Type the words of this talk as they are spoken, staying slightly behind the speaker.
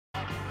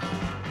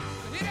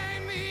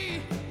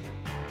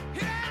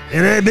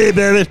It ain't me,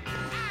 baby.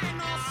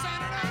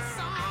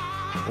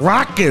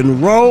 Rock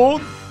and roll.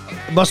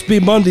 Must be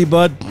Monday,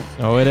 bud.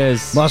 Oh, it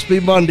is. Must be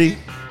Monday.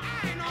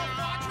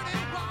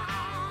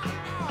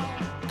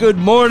 Good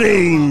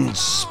morning.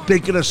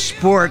 Speaking of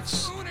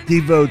sports,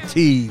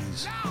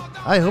 devotees.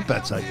 I hope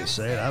that's how you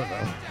say it. I don't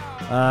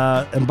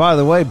know. And by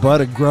the way,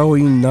 bud, a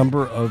growing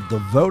number of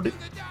devoted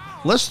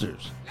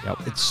listeners.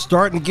 Yep. It's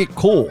starting to get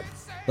cool.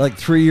 Like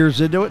 3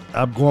 years into it,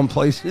 I'm going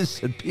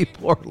places and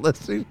people are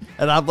listening,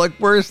 and I'm like,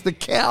 "Where's the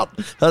count?"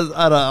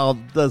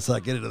 Let's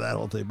not get into that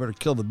whole thing. Better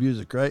kill the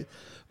music, right?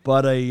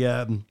 But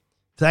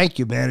thank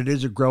you, man. It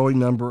is a growing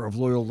number of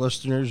loyal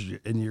listeners,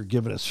 and you're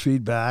giving us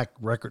feedback.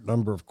 Record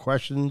number of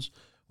questions.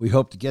 We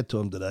hope to get to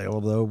them today,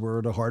 although we're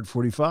at a hard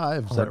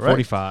 45. Is that right?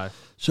 45.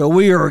 So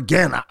we are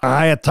again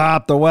high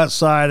atop the west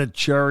side of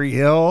Cherry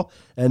Hill,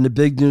 and the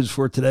big news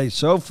for today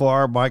so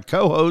far, my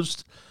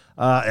co-host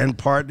and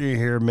partner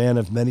here, man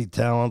of many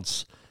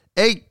talents,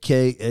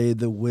 a.k.a.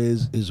 The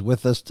Wiz, is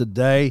with us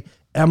today.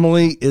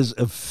 Emily is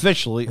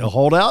officially a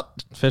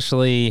holdout.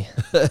 Officially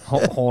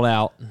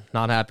holdout.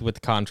 Not happy with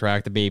the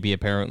contract, the baby,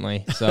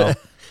 apparently. So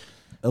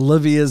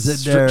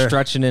Olivia's in there.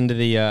 Stretching into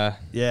the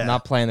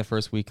not playing the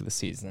first week of the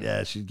season.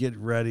 Yeah, she's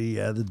getting ready.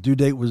 The due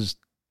date was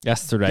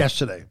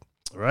yesterday.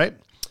 Right?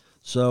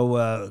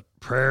 So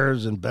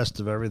prayers and best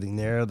of everything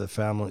there. The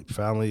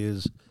family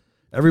is...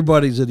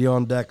 Everybody's at the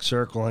on-deck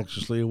circle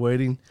anxiously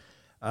awaiting.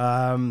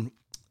 A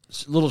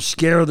little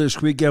scare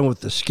this weekend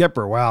with the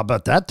skipper. Wow,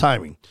 about that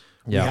timing.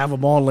 Yeah. We have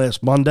him on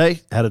last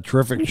Monday. Had a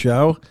terrific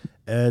show.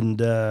 And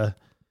the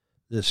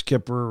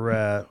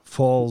skipper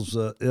falls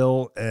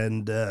ill.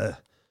 And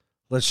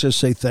let's just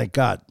say thank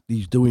God.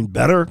 He's doing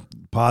better.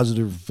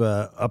 Positive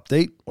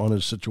update on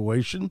his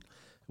situation.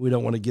 We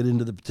don't want to get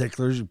into the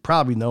particulars. You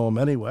probably know him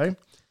anyway.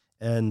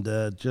 And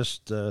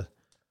just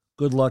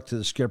good luck to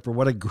the skipper.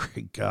 What a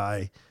great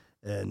guy.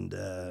 And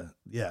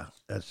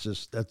that's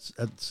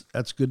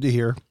good to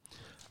hear.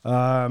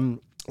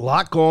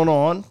 Lot going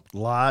on,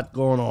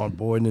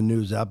 boy, in the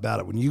news about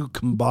it. When you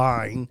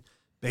combine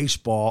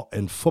baseball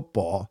and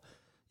football,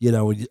 you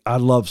know, I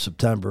love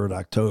September and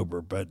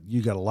October, but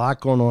you got a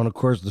lot going on. Of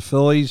course, the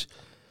Phillies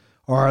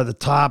are the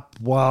top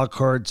wild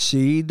card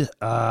seed.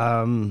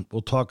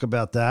 We'll talk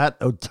about that.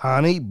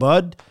 Ohtani,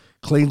 Bud,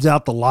 cleans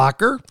out the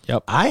locker.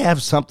 Yep. I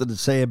have something to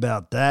say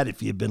about that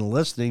if you've been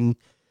listening.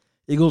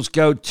 Eagles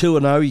go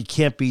 2-0. You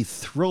can't be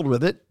thrilled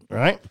with it,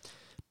 right?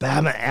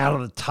 Bama out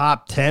of the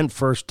top 10,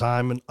 first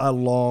time in a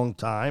long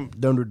time.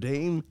 Notre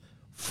Dame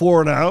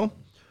 4-0.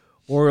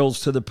 Orioles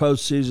to the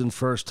postseason,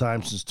 first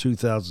time since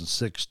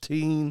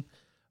 2016.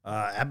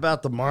 How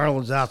about the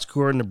Marlins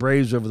outscoring the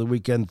Braves over the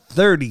weekend,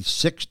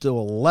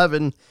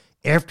 36-11,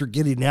 after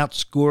getting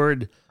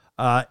outscored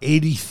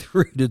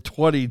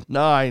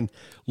 83-29,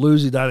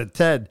 losing out of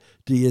 10.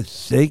 Do you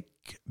think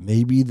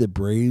maybe the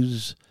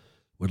Braves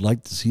would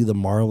like to see the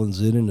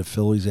Marlins in and the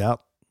Phillies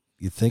out?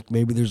 You think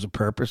maybe there's a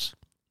purpose?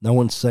 No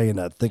one's saying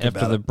that. Think about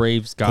it. After the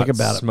Braves got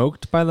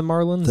smoked by the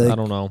Marlins? I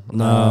don't know.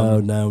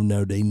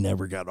 No. They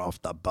never got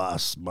off the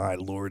bus. My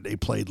Lord, they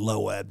played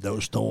low ebb, no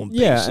stolen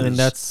bases. Yeah, I mean,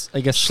 that's,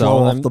 I guess,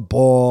 slow off the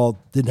ball,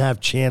 didn't have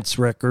chance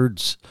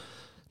records.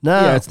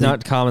 No. Yeah, it's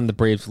not common the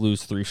Braves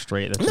lose 3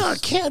 straight. No,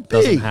 it can't be.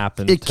 Doesn't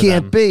happen. It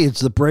can't be. It's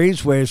the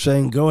Braves' way of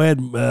saying, go ahead,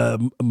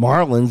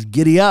 Marlins,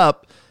 giddy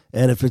up.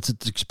 And if it's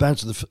at the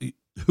expense of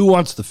who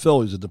wants the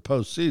Phillies in the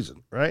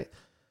postseason, right?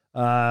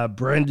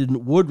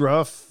 Brendan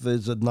Woodruff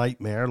is a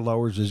nightmare,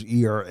 lowers his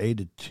ERA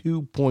to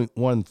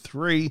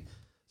 2.13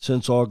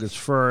 since August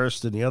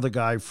 1st. And the other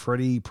guy,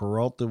 Freddie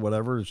Peralta,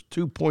 whatever, is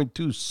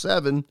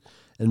 2.27.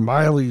 And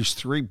Miley's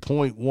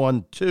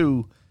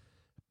 3.12.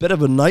 Bit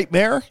of a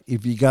nightmare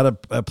if you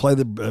got to play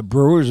the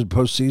Brewers in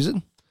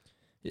postseason.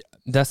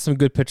 That's some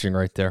good pitching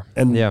right there.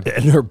 And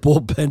her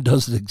bullpen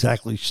doesn't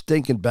exactly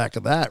stink in back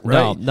of that,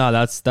 right? No,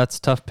 that's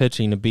tough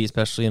pitching to beat,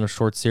 especially in a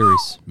short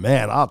series.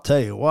 Man, I'll tell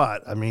you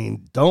what. I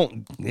mean, how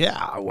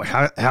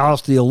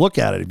else do you look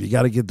at it if you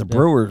got to get the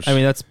Brewers? I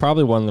mean, that's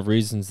probably one of the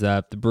reasons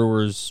that the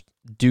Brewers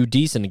do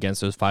decent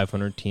against those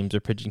 500 teams.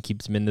 Their pitching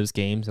keeps them in those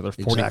games. They're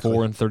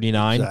 44 and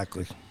 39.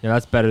 Exactly.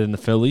 That's better than the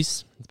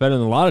Phillies. It's better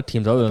than a lot of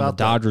teams other than the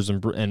Dodgers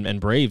and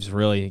Braves,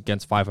 really,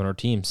 against 500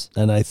 teams.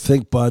 And I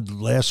think, Bud,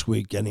 last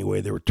week,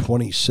 anyway, they were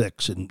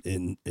 26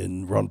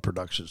 in run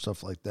production,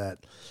 stuff like that.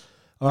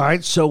 All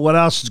right, so what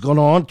else is going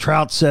on?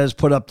 Trout says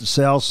put up the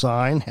sale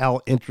sign.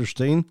 How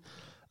interesting.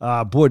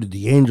 Boy, did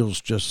the Angels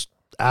just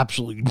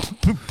absolutely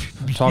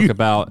talk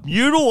about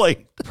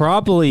mutilate.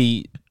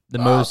 Probably the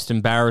most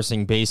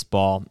embarrassing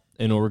baseball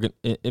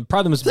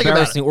probably the most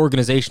embarrassing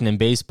organization in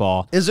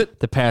baseball. Is it?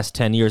 The past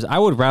 10 years. I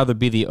would rather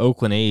be the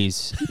Oakland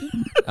A's.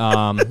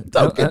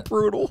 Don't get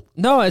brutal.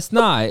 No, it's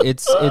not.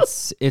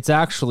 It's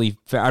actually,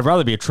 I'd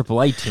rather be a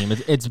AAA team.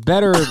 It's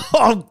better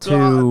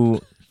to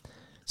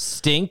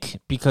stink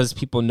because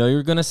people know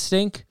you're going to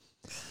stink,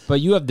 but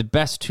you have the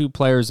best 2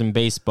 players in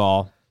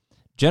baseball,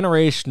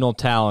 generational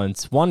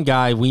talents. One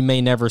guy we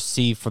may never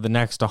see for the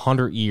next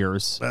 100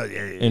 years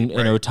in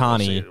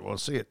Ohtani. We'll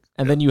see it.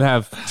 And then you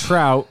have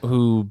Trout,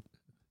 who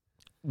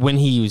when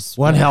he was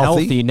One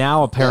healthy.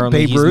 Now apparently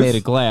Babe he's Ruth. made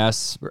of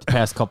glass the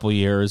past couple of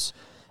years.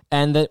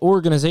 And that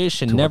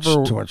organization Too much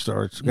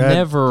starts. Go ahead.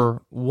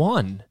 never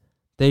won.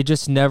 They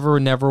just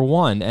never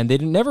won. And they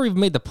never even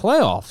made the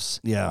playoffs.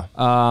 Yeah.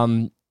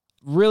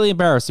 Really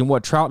embarrassing.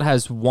 What, Trout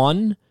has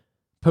one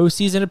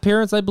postseason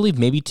appearance, I believe,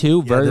 maybe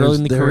two, very early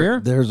in the career?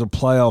 There's a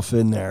playoff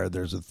in there.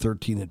 There's a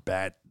 13 at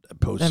bat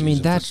postseason. I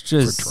mean, that's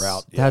for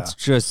Trout. Yeah. That's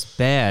just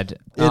bad.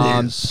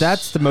 It is.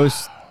 That's the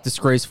most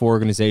disgraceful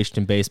organization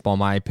in baseball, in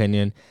my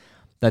opinion.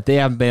 That they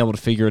haven't been able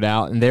to figure it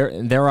out.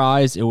 In their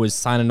eyes, it was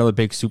sign another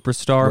big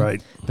superstar.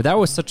 Right. But that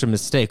was such a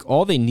mistake.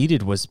 All they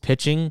needed was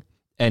pitching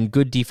and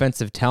good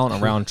defensive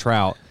talent around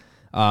Trout.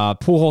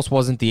 Pujols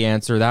wasn't the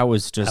answer. That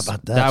was just How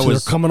about that? So they're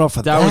coming off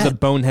of that was a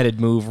boneheaded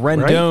move.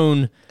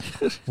 Rendon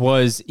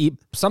was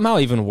somehow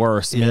even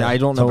worse. I mean, I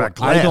don't know.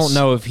 I don't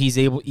know if he's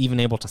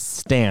even able to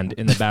stand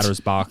in the batter's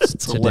box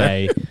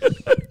today.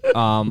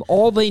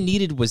 All they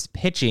needed was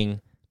pitching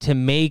to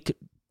make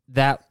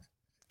that.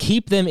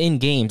 Keep them in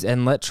games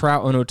and let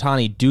Trout and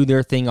Ohtani do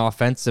their thing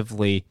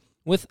offensively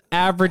with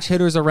average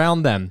hitters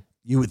around them.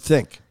 You would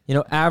think.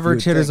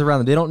 Average hitters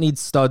around them. They don't need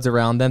studs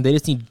around them. They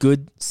just need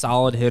good,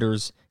 solid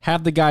hitters.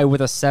 Have the guy with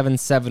a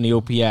 770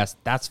 OPS.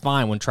 That's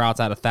fine when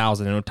Trout's at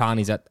 1,000 and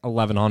Ohtani's at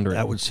 1,100.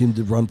 That would seem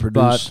to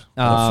produce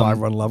at a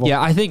 5-run level.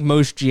 Yeah, I think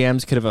most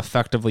GMs could have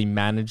effectively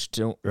managed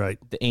the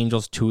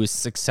Angels to a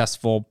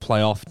successful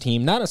playoff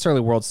team. Not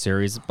necessarily World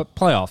Series, but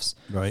playoffs.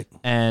 Right.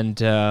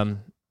 And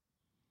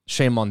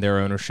shame on their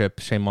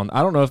ownership. I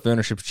don't know if the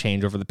ownership's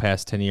changed over the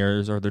past 10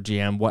 years or their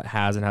GM, what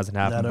has and hasn't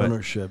happened. That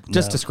ownership.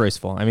 Just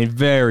disgraceful. I mean,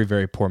 very,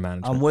 very poor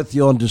management. I'm with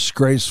you on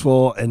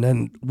disgraceful. And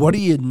then what do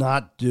you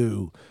not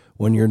do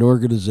when you're an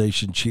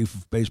organization chief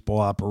of baseball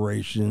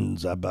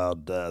operations?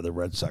 About the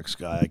Red Sox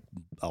guy,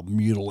 I'll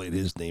mutilate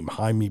his name,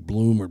 Jaime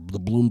Bloom, or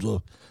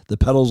the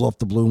petals off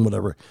the bloom,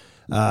 whatever.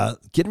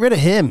 Getting rid of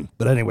him.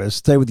 But anyway, let's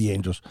stay with the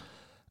Angels.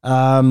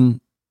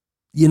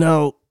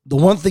 The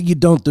one thing you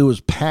don't do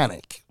is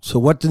panic. So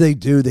what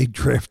do? They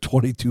draft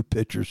 22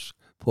 pitchers.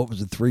 What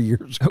was it, 3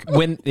 years ago?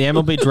 When the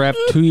MLB draft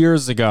 2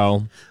 years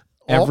ago,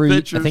 I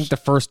think the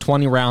first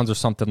 20 rounds or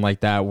something like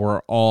that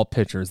were all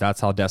pitchers.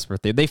 That's how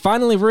desperate they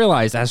finally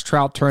realized, as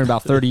Trout turned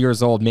about 30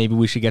 years old, maybe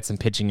we should get some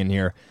pitching in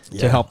here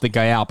to help the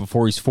guy out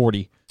before he's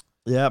 40.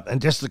 Yeah, and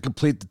just to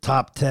complete the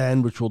top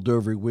 10, which we'll do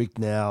every week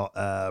now,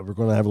 we're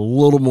going to have a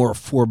little more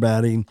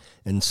formatting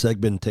and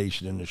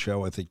segmentation in the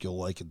show. I think you'll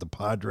like it. The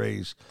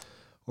Padres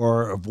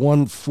have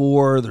won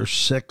 4. They're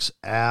 6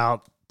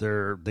 out.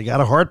 They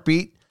got a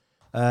heartbeat,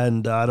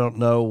 and I don't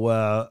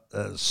know,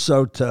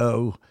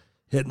 Soto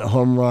hitting a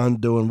home run,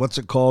 doing what's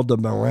it called, the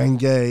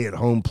merengue at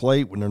home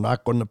plate when they're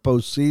not going to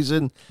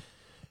postseason.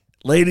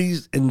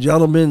 Ladies and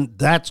gentlemen,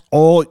 that's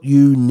all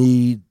you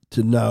need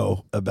to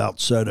know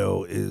about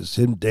Soto is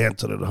him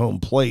dancing at home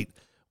plate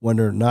when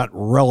they're not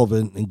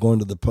relevant and going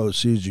to the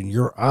postseason.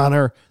 Your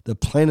Honor, the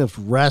plaintiff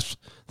rests.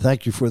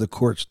 Thank you for the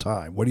court's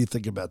time. What do you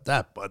think about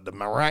that, bud? The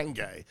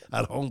merengue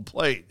at home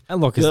plate. And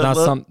look, it's not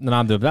something that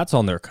I'm doing. That's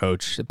on their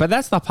coach. But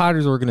that's the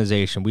Padres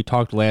organization. We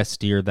talked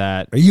last year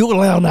that... Are you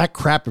allowing that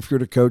crap if you're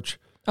the coach?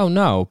 Oh,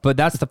 no. But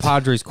that's the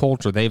Padres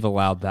culture. They've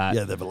allowed that.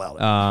 Yeah, they've allowed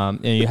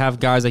it. And you have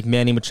guys like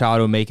Manny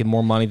Machado making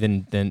more money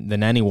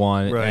than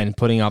anyone and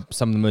putting up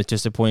some of the most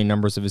disappointing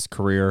numbers of his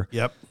career.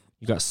 Yep.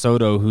 You got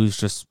Soto, who's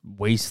just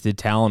wasted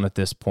talent at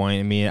this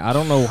point. I mean, I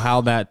don't know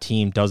how that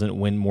team doesn't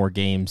win more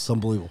games. It's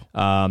unbelievable.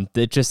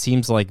 It just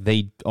seems like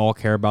they all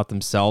care about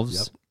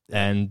themselves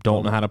and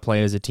don't know how to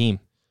play as a team.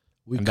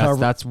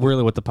 That's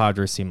really what the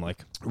Padres seem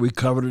like. We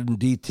covered it in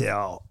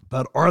detail.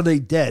 But are they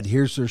dead?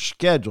 Here's their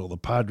schedule. The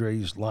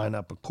Padres line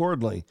up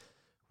accordingly.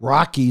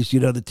 Rockies,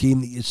 the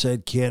team that you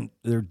said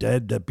they're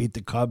dead, that beat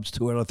the Cubs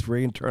 2 out of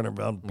 3 and turn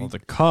around. Well, the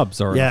Cubs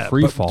are in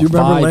free fall. Do you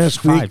remember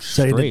last week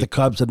saying that the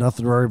Cubs had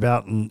nothing to worry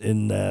about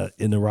in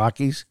the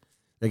Rockies?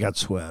 They got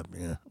swept.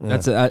 Yeah,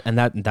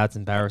 that's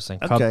embarrassing.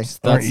 Okay. Cubs,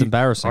 that's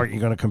embarrassing. Aren't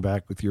you going to come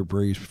back with your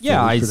Braves?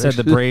 Yeah, I said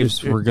the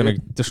Braves were going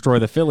to destroy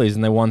the Phillies,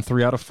 and they won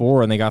 3 out of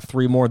 4, and they got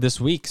 3 more this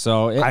week.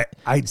 So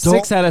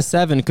 6 out of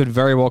 7 could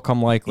very well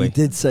come likely. You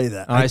did say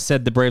that. I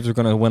said the Braves were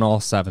going to win all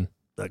 7.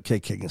 Okay,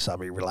 King and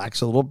Sammy, relax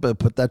a little bit.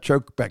 Put that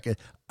choke back in.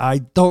 I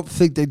don't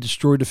think they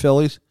destroyed the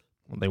Phillies.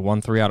 Well, they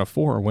won 3 out of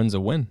 4. Win's a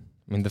win.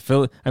 I mean,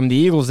 the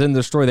Eagles didn't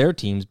destroy their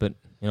teams, but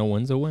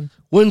win's a win.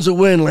 Win's a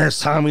win.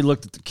 Last time we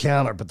looked at the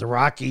counter, but the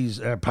Rockies,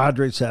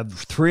 Padres have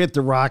 3 at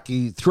the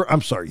Rockies.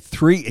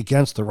 3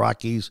 against the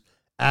Rockies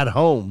at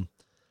home.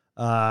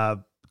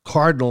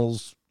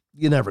 Cardinals,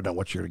 you never know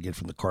what you're going to get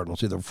from the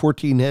Cardinals. Either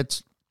 14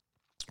 hits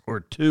or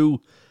 2.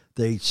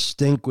 They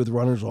stink with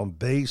runners on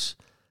base.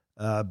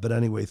 But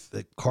anyway,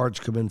 the Cards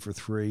come in for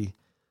 3.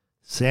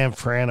 San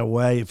Fran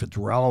away, if it's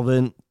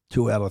relevant,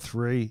 2 out of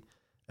 3.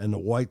 And the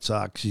White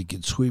Sox, you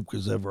can sweep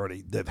because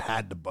they've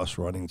had the bus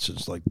running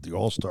since like the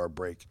All-Star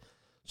break.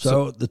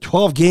 So the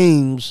 12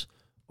 games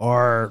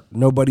are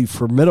nobody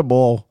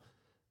formidable.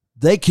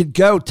 They could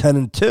go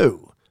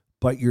 10-2,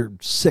 but you're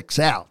 6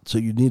 out, so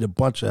you need a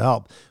bunch of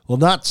help. Well,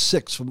 not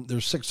 6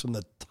 there's 6 from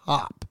the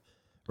top,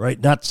 right?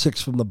 Not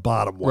 6 from the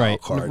bottom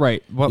wild card.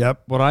 Right.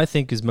 What I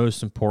think is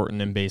most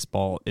important in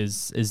baseball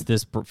is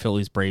this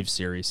Phillies Braves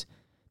series,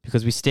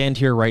 because we stand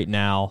here right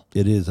now.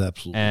 It is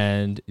absolutely.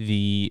 And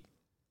the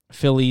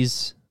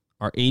Phillies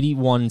are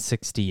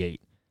 81-68.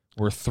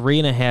 We're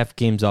 3.5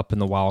 games up in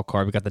the wild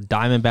card. We got the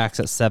Diamondbacks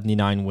at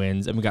 79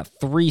 wins, and we got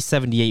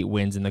 378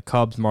 wins in the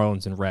Cubs,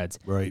 Marlins, and Reds.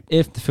 Right.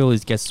 If the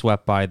Phillies get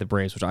swept by the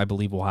Braves, which I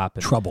believe will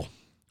happen. Trouble.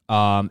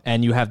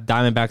 And you have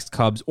Diamondbacks,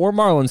 Cubs, or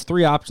Marlins,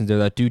 3 options there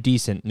that do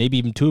decent. Maybe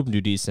even 2 of them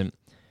do decent.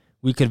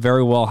 We could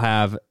very well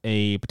have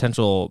a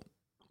potential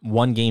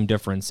 1-game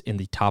difference in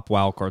the top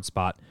wild card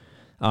spot.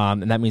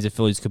 And that means the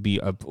Phillies could be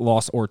a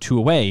loss or 2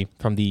 away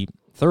from the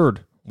 3rd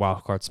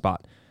wild card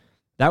spot.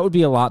 That would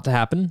be a lot to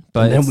happen,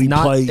 but it's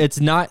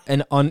not like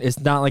a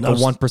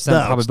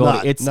 1%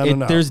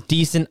 probability. There's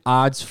decent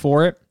odds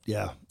for it.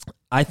 Yeah.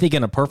 I think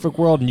in a perfect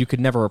world, and you could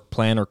never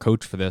plan or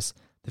coach for this,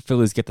 the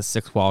Phillies get the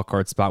 6th wild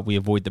card spot. We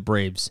avoid the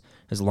Braves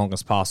as long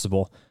as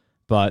possible.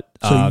 But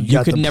so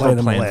you could never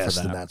plan for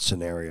that. In that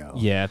scenario.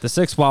 Yeah, the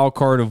 6th wild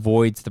card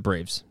avoids the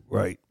Braves.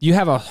 Right. You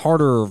have a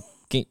harder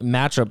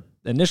matchup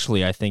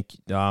initially, I think,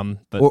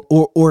 but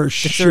or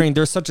considering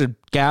there's such a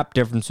gap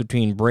difference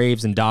between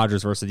Braves and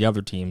Dodgers versus the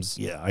other teams.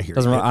 Yeah, I hear.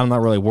 I'm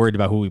not really worried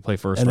about who we play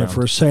first. And round. if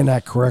we're saying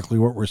that correctly,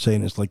 what we're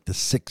saying is like the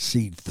 6th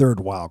seed, 3rd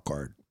wild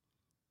card,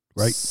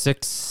 right?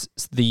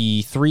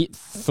 The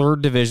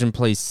third division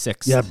plays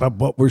 6th. Yeah, but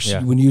what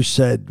when you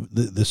said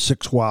the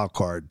 6th wild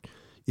card,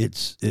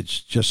 it's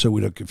just so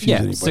we don't confuse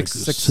anybody.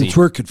 Since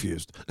we're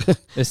confused, the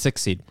 6th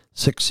seed,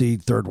 6th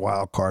seed, 3rd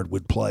wild card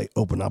would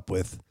open up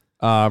with.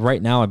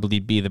 Right now, I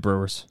believe be the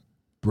Brewers.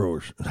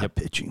 Not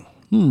pitching.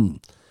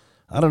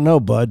 I don't know,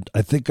 bud.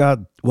 I think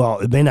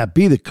it may not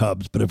be the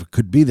Cubs, but if it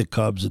could be the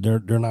Cubs, and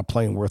they're not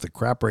playing worth a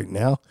crap right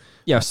now.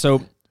 Yeah,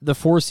 so the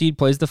 4 seed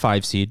plays the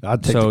 5 seed.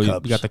 I'd take the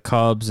Cubs. You got the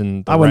Cubs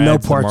and the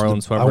Reds, the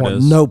Marlins, whoever it is. I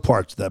want no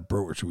parts of that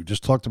Brewers. We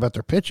just talked about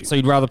their pitching. So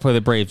you'd rather play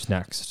the Braves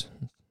next?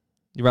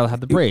 You'd rather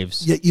have the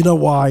Braves? Yeah, you know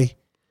why?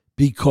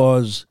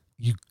 Because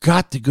you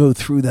got to go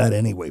through that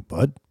anyway,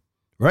 bud.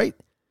 Right?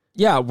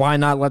 Yeah, why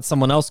not let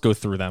someone else go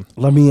through them?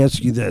 Let me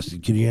ask you this.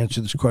 Can you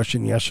answer this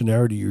question, yes or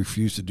no, or do you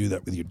refuse to do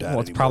that with your dad Well,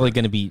 it's probably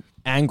going to be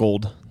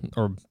angled,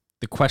 or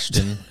the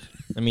question.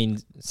 I mean,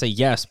 say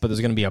yes, but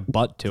there's going to be a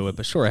but to it.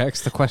 But sure,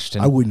 ask the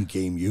question. I wouldn't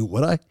game you,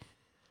 would I?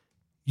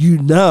 You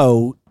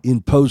know,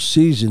 in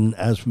postseason,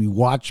 as we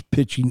watch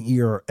pitching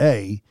ERA,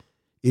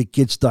 it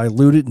gets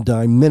diluted and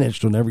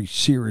diminished on every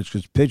series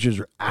because pitchers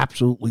are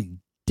absolutely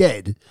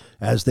dead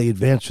as they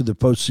advance through the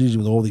postseason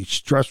with all these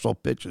stressful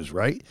pitches,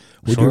 right?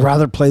 Would you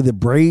rather play the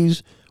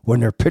Braves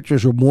when their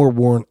pitchers are more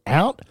worn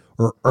out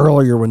or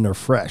earlier when they're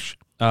fresh?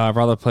 I'd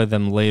rather play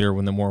them later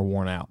when they're more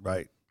worn out.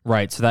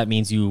 Right. So that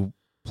means you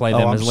play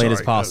them as late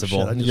as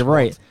possible. You're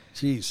right.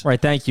 Jeez.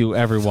 Right. Thank you,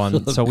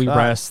 everyone. So we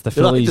rest. The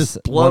Phillies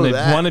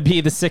want to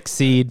be the 6th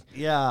seed.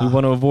 Yeah. We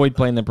want to avoid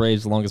playing the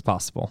Braves as long as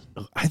possible.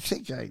 I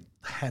think I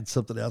had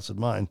something else in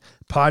mind.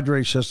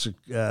 Padres just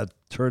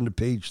turn to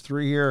page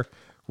 3 here.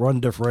 Run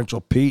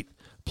differential, Pete,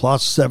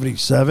 plus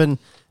 77.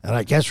 And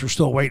I guess we're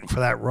still waiting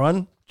for that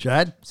run,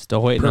 Chad.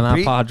 Still waiting on that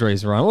Pete?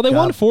 Padres run. Well, they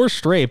won 4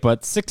 straight,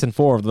 but 6 and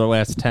 4 of their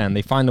last 10.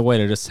 They find a way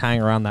to just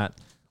hang around that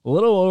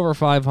little over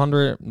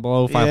 500,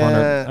 below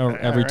 500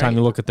 every time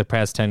you look at the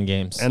past 10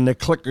 games. And the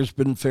clicker's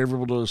been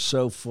favorable to us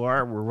so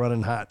far. We're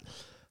running hot.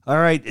 All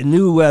right, a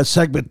new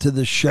segment to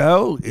the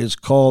show is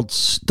called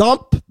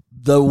Stump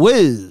the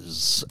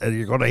Whiz. And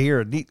you're going to hear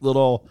a neat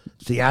little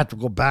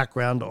theatrical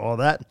background to all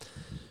that.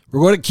 We're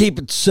going to keep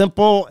it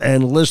simple,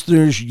 and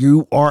listeners,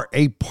 you are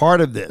a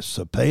part of this,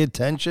 so pay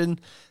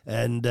attention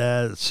and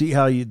see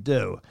how you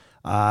do.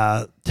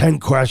 10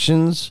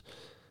 questions.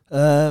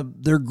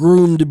 They're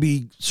groomed to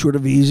be sort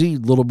of easy, a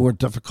little more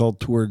difficult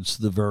towards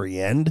the very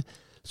end.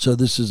 So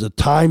this is a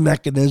time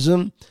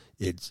mechanism.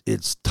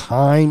 It's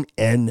time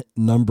and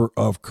number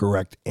of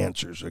correct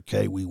answers,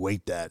 okay? We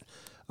weight that.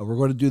 We're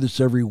going to do this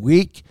every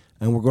week,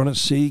 and we're going to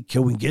see,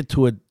 can we get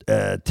to a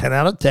 10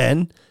 out of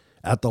 10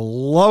 at the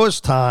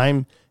lowest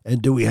time. And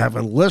do we have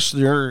a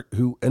listener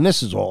who, and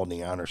this is all in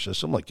the honor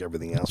system like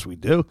everything else we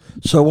do.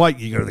 So what?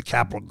 You go to the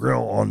Capitol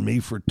Grill on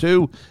me for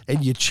 2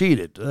 and you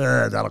cheated.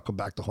 That'll come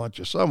back to haunt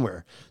you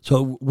somewhere.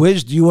 So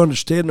Wiz, do you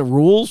understand the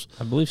rules?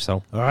 I believe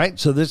so. All right.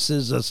 So this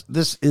is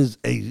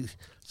a,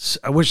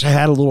 I wish I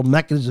had a little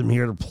mechanism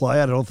here to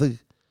play. I don't think,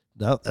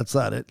 no, that's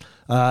not it.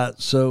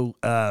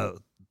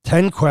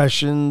 10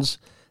 questions.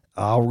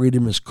 I'll read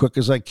them as quick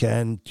as I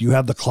can. Do you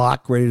have the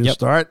clock ready to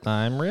start?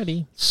 I'm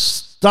ready.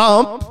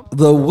 Stump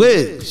the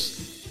Whiz.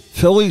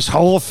 Phillies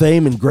Hall of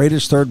Fame and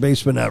greatest third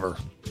baseman ever.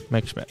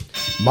 Mike Schmidt.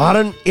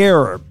 Modern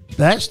era.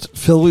 Best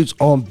Phillies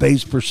on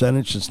base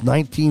percentage since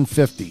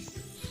 1950.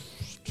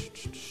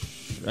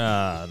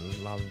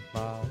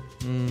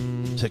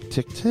 Tick,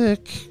 tick,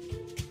 tick.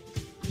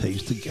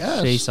 Pays to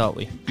guess. Chase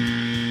Utley.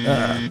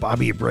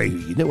 Bobby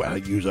Abreu. You know how to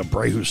use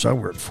Abreu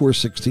somewhere at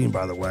 416,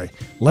 by the way.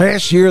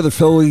 Last year, the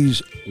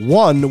Phillies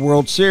won the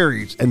World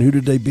Series. And who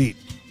did they beat?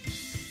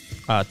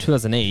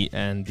 2008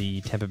 and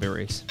the Tampa Bay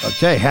Rays.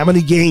 Okay, how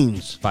many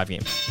games? 5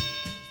 games.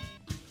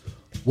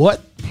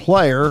 What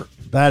player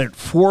batted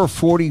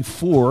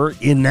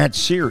 .444 in that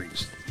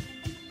series.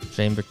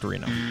 Shane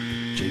Victorino.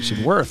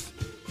 Jason Worth.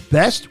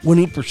 Best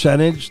winning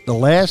percentage the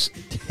last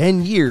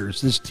 10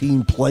 years this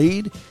team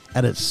played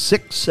at a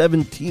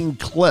 .617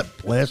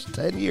 clip. Last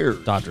 10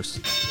 years. Dodgers.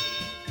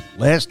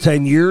 Last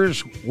 10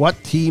 years,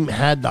 what team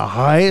had the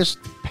highest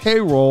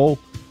payroll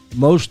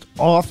most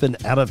often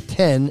out of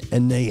 10,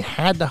 and they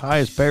had the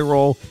highest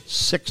payroll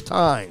 6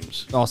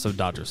 times? Also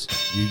Dodgers.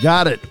 You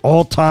got it.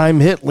 All-time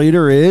hit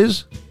leader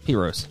is? Pete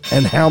Rose.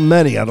 And how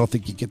many? I don't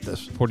think you get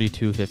this.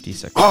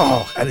 42.56.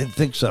 Oh, I didn't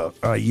think so.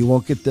 All right, you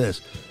won't get this.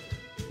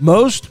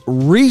 Most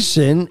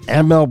recent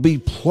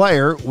MLB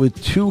player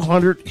with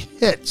 200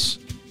 hits.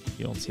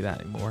 You don't see that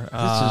anymore. This is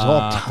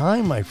all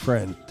time, my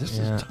friend. This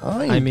is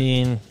time. I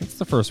mean, it's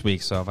the first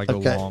week, so if I go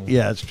long.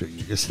 Yeah, that's true.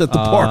 You just hit the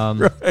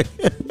park, right?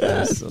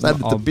 Yes,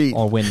 I'll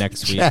I'll win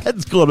next week.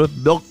 Chad's going to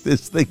milk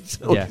this thing,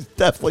 so Yeah. he's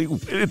definitely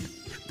winning.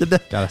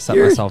 Gotta set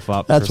myself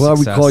up. That's for why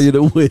success. we call you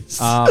the Wiz.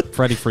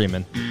 Freddie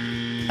Freeman.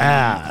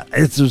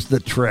 This is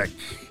the trick.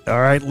 All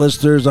right,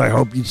 listeners, I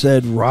hope you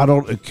said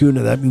Ronald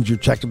Acuna. That means you're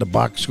checking the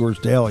box scores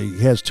daily.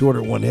 He has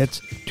 201 hits,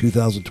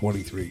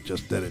 2023.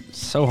 Just did it.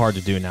 So hard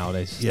to do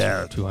nowadays.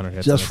 Yeah. 200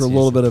 hits. Just in for a season.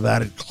 little bit of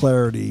added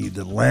clarity,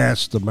 the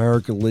last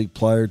American League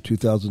player,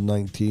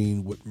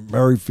 2019, with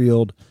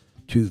Merrifield,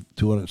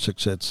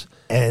 206 hits.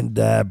 And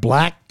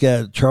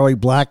Charlie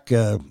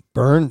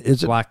Blackburn,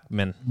 is it?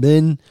 Blackman.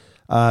 Min,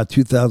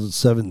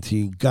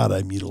 2017. God,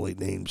 I mutilate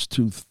names.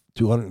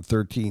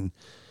 213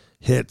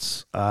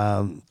 hits.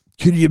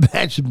 Could you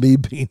imagine me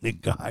being the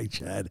guy,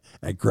 Chad,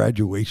 at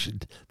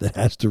graduation that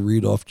has to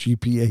read off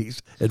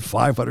GPAs and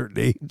 500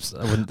 names?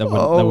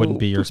 That wouldn't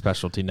be your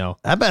specialty, no.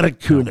 How about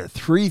Acuna?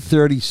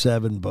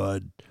 337,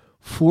 bud.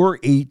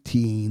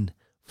 418,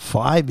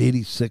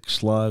 586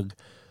 slug,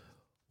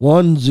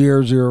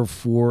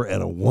 1004,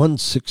 and a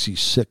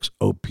 166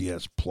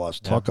 OPS plus.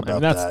 Talk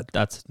about that.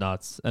 That's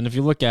nuts. And if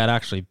you look at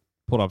actually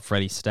pulled up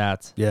Freddie's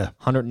stats. Yeah.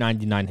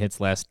 199 hits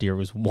last year,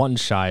 was one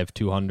shy of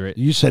 200.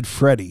 You said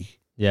Freddie.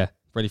 Yeah,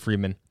 Freddie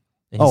Freeman.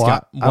 And he's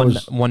got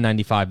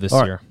 195 this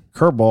year.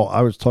 Curveball,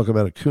 I was talking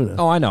about Acuna.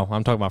 Oh, I know.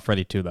 I'm talking about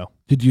Freddie too, though.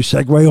 Did you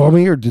segue on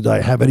me, or did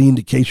I have any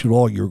indication at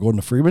all you were going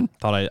to Freeman?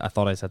 I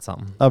thought I said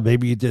something. Oh,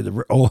 maybe you did.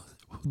 Oh,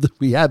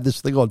 we have this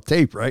thing on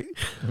tape, right?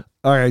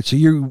 All right, so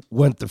you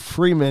went to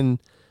Freeman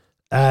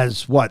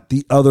as what?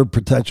 The other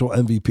potential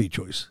MVP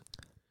choice.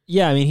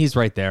 Yeah, I mean, he's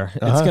right there.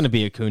 It's going to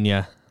be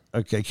Acuna.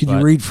 Okay, can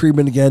you read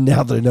Freeman again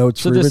now that I know it's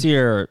Freeman? So this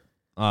year,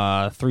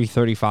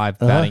 335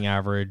 batting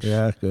average.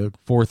 Yeah, good.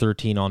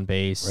 413 on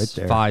base. Right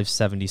there.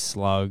 570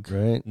 slug.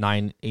 Right.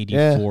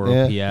 984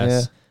 OPS.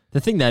 Yeah. The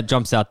thing that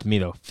jumps out to me,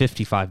 though,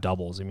 55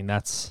 doubles. I mean,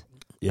 that's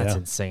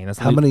insane. That's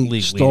how many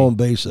league stolen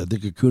bases? I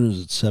think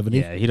Acuna's at 70.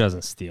 Yeah, he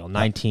doesn't steal.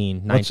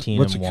 19 What's and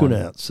Acuna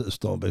 1. at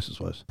stolen bases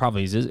wise?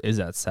 Probably is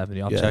at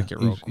 70. I'll check it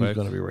real quick. He's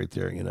going to be right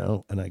there,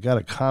 And I got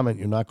a comment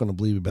you're not going to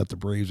believe about the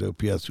Braves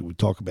OPS that we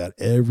talk about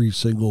every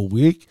single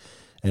week.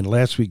 And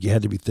last week you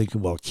had to be thinking,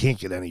 well, it can't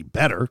get any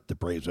better, the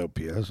Braves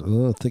OPS.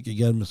 Think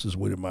again, Mrs.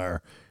 Wiedemeyer.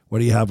 What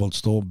do you have on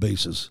stolen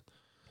bases?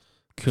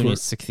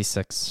 Acuna's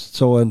 66.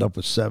 So I'll end up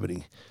with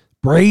 70.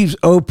 Braves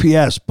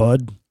OPS,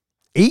 bud,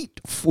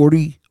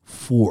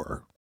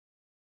 844.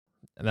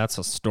 And that's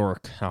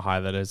historic how high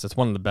that is. It's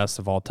one of the best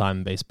of all time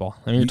in baseball.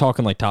 I mean, you're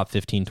talking like top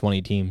 15,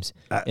 20 teams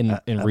in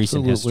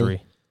recent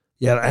history.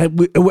 Yeah,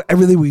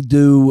 everything we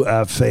do,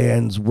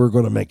 fans, we're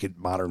going to make it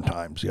modern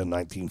times,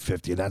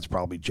 1950, and that's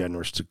probably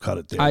generous to cut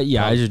it there. I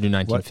just do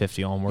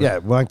 1950 onward. Yeah,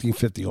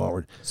 1950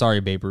 onward. Sorry,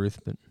 Babe Ruth,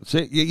 but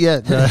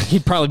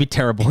he'd probably be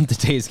terrible in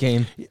today's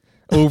game.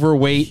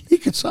 Overweight. He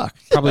could suck.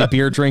 Probably a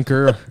beer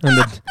drinker.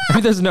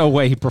 There's no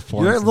way he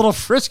performs. You're a little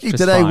frisky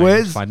Just today, fine,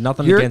 Wiz. fine.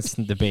 Nothing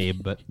against the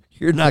Babe, but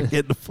you're not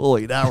getting the full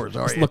 8 hours,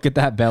 are just you? look at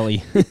that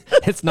belly.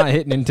 It's not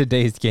hitting in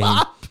today's game.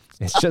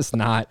 It's just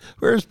not.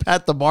 Where's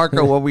Pat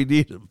DeMarco when we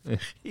need him?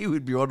 He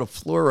would be on the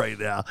floor right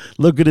now.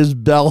 Look at his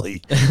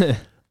belly.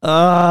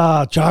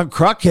 John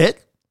Kruk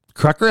hit.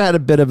 Krucker had a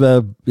bit of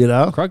a,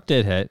 Kruk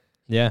did hit.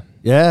 Yeah.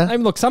 Yeah. I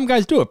mean, look, some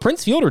guys do it.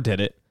 Prince Fielder did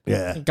it.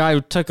 Yeah. A guy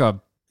who took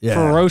a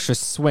ferocious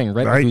swing,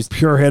 right? Who's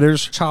pure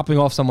hitters. chopping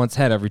off someone's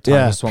head every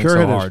time he swung pure so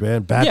hitters, hard.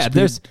 Man. Bat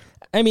speed.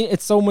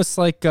 It's almost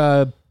like,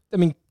 not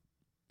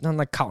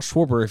like Kyle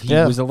Schwarber. If he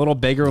was a little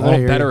bigger, a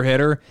little better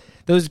hitter.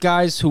 Those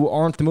guys who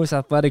aren't the most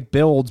athletic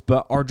builds,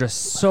 but are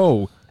just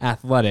so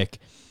athletic.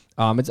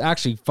 It's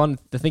actually fun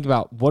to think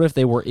about. What if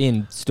they were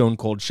in stone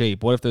cold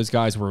shape? What if those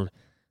guys were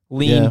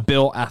lean,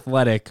 built,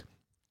 athletic?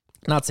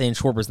 Not saying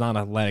Schwarber's not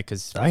athletic,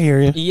 because I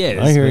hear you. He is.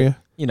 I hear you.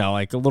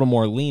 Like a little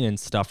more lean and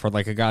stuff for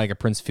like a guy like a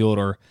Prince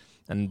Fielder.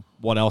 And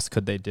what else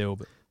could they do?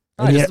 But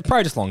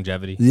probably just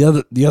longevity.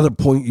 The other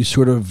point you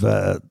sort of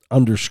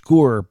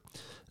underscore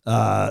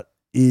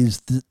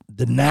is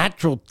the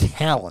natural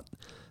talent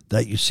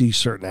that you see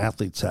certain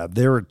athletes have.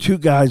 There are two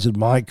guys in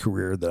my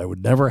career that I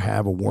would never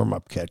have a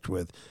warm-up catch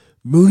with.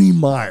 Mooney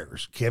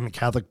Myers, Camden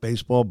Catholic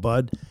baseball,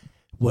 bud,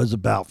 was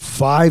about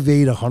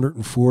 5'8",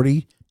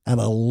 140, and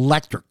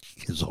electric.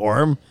 His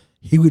arm,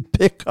 he would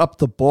pick up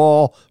the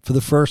ball for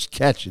the first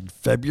catch in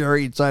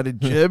February inside a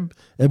gym,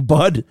 and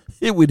Bud,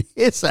 it would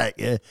hiss at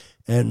you.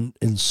 And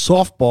in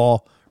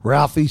softball,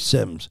 Ralphie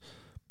Sims,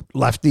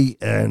 lefty,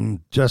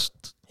 and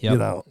just, Yep. you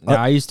know.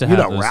 I used to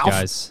have those Ralph?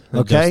 guys. I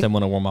Okay. just didn't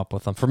want to warm up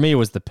with them. For me, it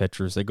was the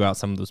pitchers. They go out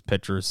some of those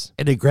pitchers.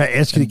 And they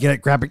ask you to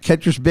grab a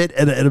catcher's mitt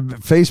and a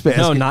face mask.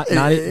 No, not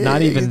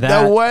even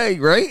that. No way,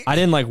 right? I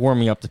didn't like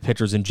warming up the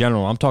pitchers in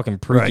general. I'm talking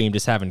pregame, Right.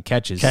 just having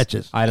catches.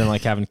 Catches. I didn't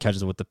like having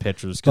catches with the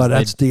pitchers. But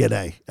that's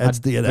DNA. That's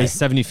I'd be DNA.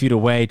 70 feet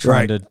away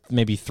trying Right. to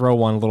maybe throw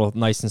one a little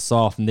nice and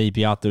soft, and they'd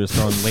be out there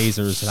throwing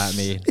lasers at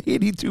me.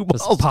 82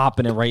 Just balls.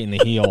 popping it right in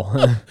the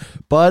heel.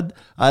 Bud,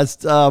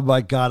 oh my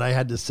God, I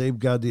had the same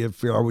goddamn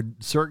fear.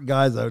 Certain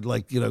guys, I would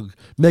like,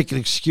 make an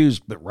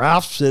excuse, but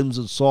Ralph Sims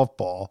in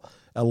softball,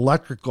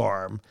 electric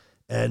arm,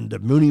 and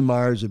Mooney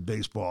Myers in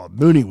baseball.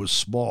 Mooney was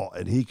small,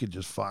 and he could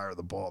just fire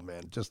the ball,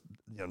 man. Just,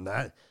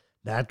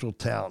 natural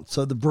talent.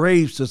 So the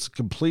Braves, just to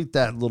complete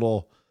that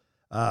little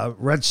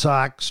Red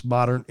Sox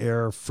modern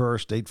era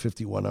first,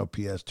 851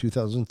 OPS,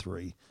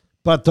 2003.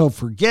 But don't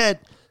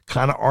forget,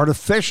 kind of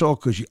artificial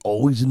because you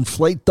always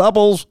inflate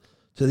doubles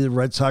to the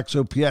Red Sox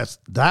OPS.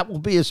 That will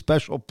be a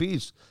special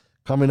piece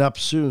coming up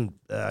soon.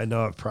 I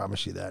know I've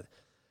promised you that.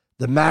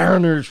 The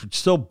Mariners, which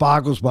still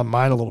boggles my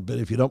mind a little bit,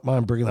 if you don't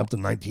mind bringing up the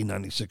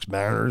 1996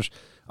 Mariners.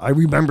 I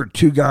remember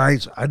two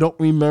guys. I don't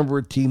remember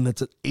a team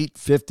that's at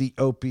 850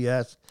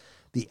 OPS.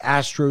 The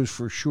Astros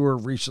for sure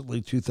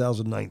recently,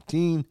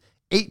 2019,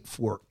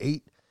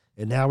 848.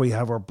 And now we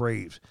have our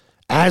Braves.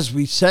 As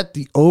we set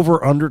the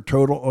over-under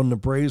total on the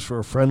Braves for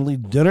a friendly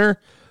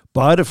dinner,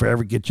 Bud, if I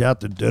ever get you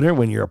out to dinner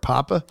when you're a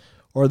papa,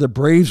 are the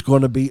Braves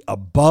going to be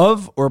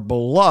above or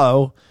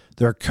below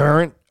their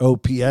current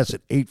OPS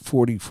at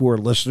 844?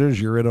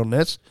 Listeners, you're in on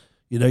this.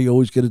 You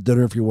always get a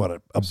dinner if you want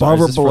it.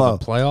 Above or below?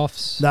 For the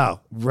playoffs? No,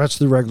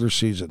 rest of the regular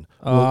season.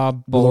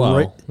 Below.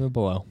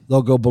 Below.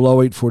 They'll go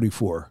below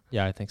 844.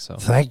 Yeah, I think so.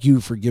 Thank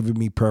you for giving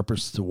me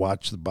purpose to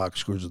watch the box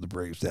scores of the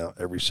Braves now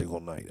every single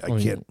night. I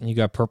can't. You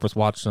got purpose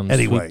watching them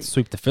Anyway.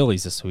 sweep the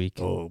Phillies this week.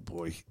 Oh,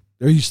 boy.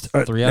 Are you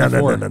 3 out of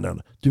 4. No.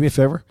 Do me a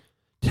favor.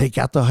 Take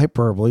out the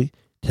hyperbole.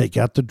 Take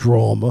out the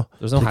drama.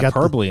 There's no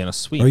hyperbole in a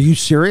sweep. Are you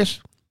serious?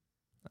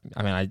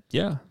 I mean,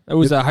 yeah. It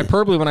was a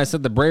hyperbole when I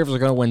said the Braves are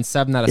going to win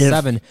 7 out of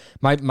 7.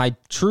 My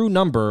true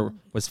number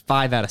was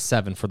 5 out of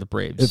 7 for the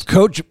Braves. If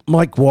Coach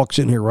Mike walks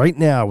in here right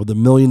now with $1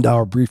 million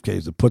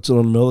briefcase and puts it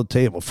on the middle of the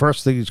table,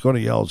 first thing he's going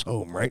to yell is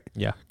home, right?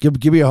 Yeah. Give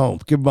me a home.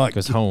 Give Mike.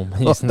 Goes home.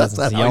 He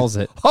Yells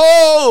it.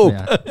 Home!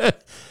 Yeah.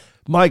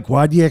 Mike,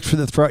 why'd you ask for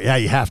the throw? Yeah,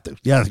 you have to.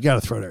 Yeah, you got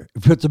to throw there.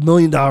 It puts $1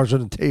 million on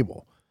the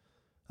table.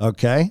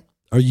 Okay?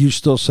 Are you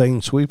still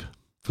saying sweep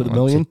for the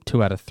million?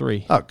 2 out of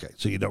 3. Okay,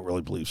 so you don't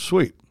really believe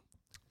sweep.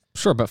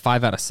 Sure, but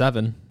 5 out of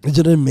 7.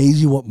 Isn't it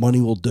amazing what money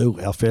will do?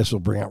 How fast it'll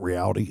bring out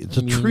reality? It's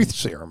a truth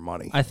serum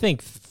money. I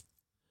think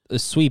a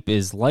sweep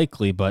is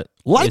likely, but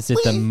is it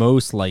the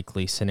most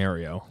likely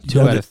scenario?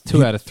 2 out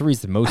of 3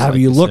 is the most. Have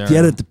likely you looked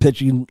scenario. yet at the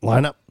pitching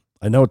lineup?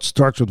 I know it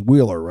starts with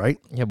Wheeler, right?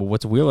 Yeah, but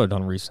what's Wheeler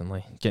done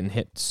recently? Getting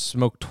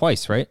smoked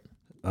twice, right?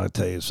 I'll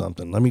tell you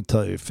something. Let me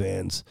tell you,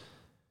 fans.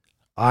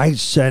 I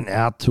sent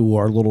out to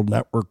our little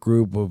network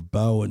group of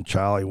Bo and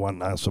Charlie,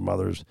 whatnot, some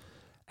others,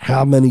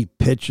 how many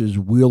pitches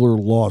Wheeler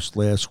lost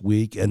last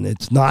week. And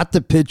it's not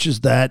the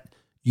pitches that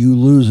you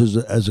lose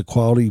as a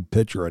quality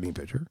pitcher, any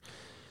pitcher.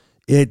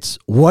 It's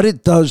what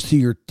it does to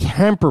your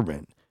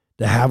temperament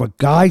to have a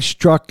guy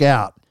struck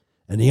out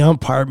and the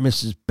umpire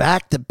misses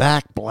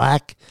back-to-back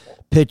black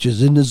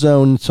pitches in the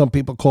zone. Some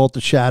people call it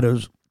the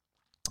shadows.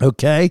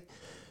 Okay?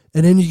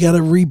 And then you got to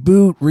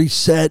reboot,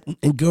 reset,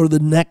 and go to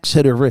the next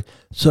hitter.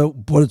 So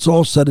when it's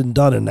all said and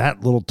done in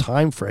that little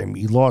time frame,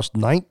 he lost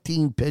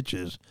 19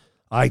 pitches.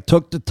 I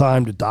took the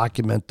time to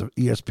document the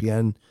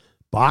ESPN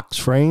box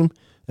frame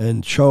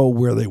and show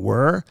where they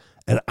were.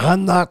 And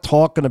I'm not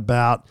talking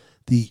about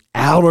the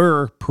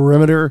outer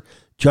perimeter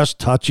just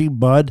touching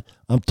Bud.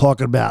 I'm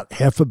talking about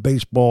half a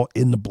baseball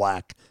in the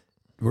black.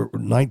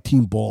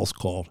 19 balls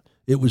called.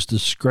 It was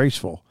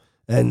disgraceful.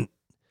 And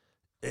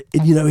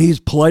he's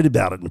polite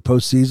about it in the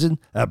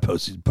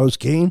post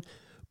game.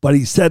 But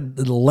he said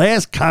the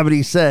last comment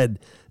he said,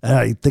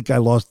 I think I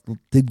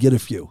did get a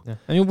few. Yeah.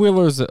 I mean,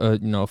 Wheeler's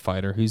a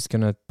fighter. He's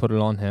gonna put it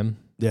on him.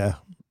 Yeah.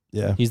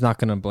 He's not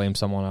gonna blame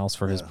someone else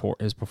for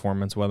his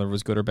performance, whether it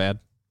was good or bad.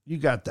 You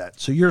got that.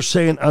 So you're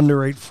saying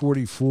under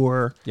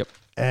 844. Yep.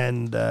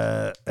 And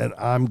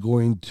I'm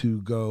going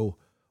to go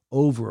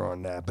over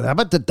on that. But how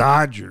about the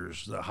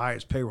Dodgers, the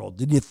highest payroll?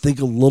 Didn't you think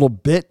a little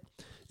bit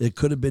it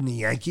could have been the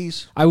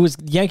Yankees?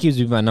 Yankees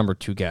would be my number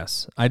 2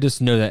 guess. I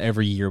just know that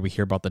every year we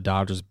hear about the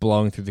Dodgers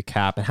blowing through the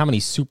cap and how many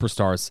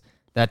superstars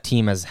that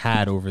team has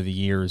had over the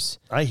years.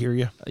 I hear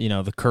you.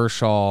 The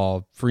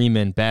Kershaw,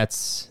 Freeman,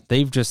 Betts.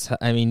 They've just,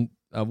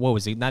 what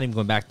was it? Not even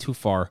going back too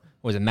far.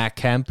 What was it, Matt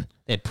Kemp?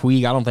 They had Puig.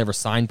 I don't know if they ever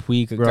signed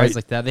Puig. Right. Guys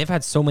like that. They've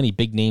had so many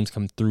big names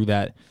come through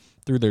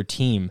their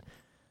team.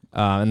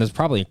 And there's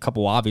probably a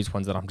couple obvious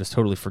ones that I'm just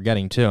totally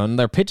forgetting, too. And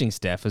their pitching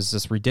staff is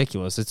just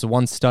ridiculous. It's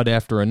one stud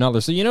after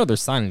another. So they're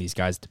signing these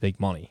guys to big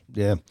money.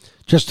 Yeah.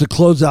 Just to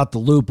close out the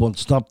loop on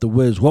Stump the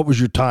Wiz, what was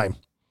your time?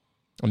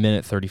 A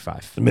minute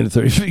 35. A minute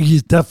 30.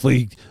 You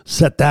definitely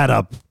set that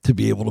up to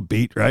be able to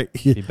beat, right?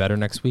 Be better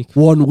next week.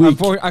 1 week.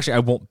 Actually, I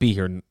won't be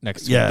here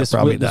next week. Yeah, This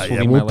probably will not. be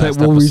Yeah, my last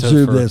we'll episode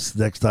resume for- this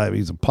next time.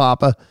 He's a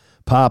Papa.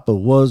 Papa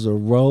was a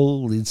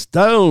Rolling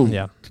Stone.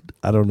 Yeah.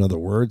 I don't know the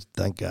words.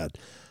 Thank God.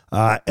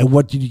 And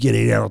what did you get?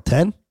 8 out of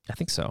 10? I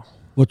think so.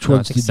 Which No, I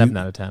ones think did 7 you?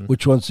 out of 10.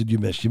 Which ones did you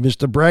miss? You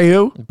missed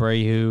Abreu,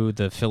 Brayhu,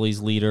 the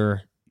Phillies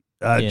leader.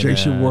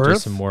 Jason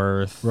Worth. Jason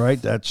Worth.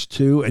 Right, that's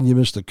 2, and you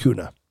missed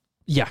Acuna.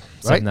 Yeah,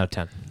 Right? 7 out of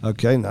 10.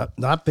 Okay,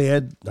 not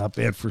bad. Not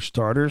bad for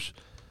starters.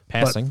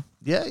 Passing.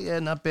 Yeah,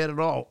 not bad at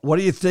all. What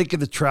do you think of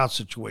the Trout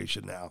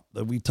situation now?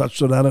 Have we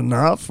touched on that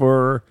enough,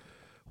 or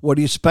what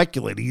are you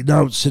speculating? You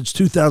know, since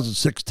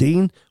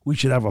 2016, we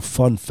should have a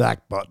fun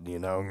fact button, you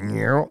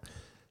know.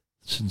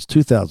 Since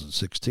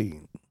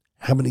 2016,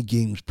 how many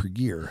games per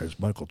year has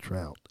Michael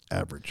Trout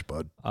averaged,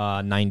 bud?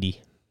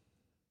 90.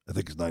 I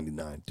think it's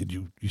 99. Did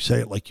you say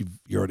it like you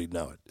already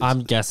know it?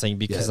 I'm guessing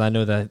because I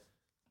know that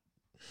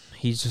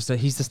he's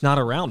just not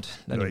around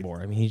anymore.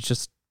 Right. I mean, he's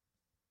just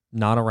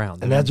not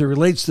around. And as it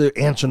relates to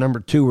answer number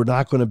 2, we're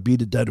not going to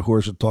beat a dead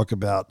horse and talk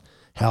about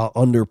how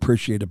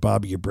underappreciated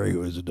Bobby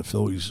Abreu is in the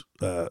Phillies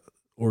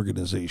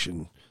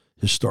organization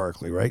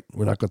historically, right?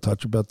 We're not going to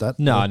touch about that?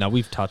 No,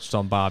 we've touched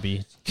on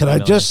Bobby. Can I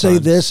just say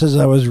this as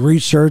I was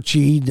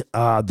researching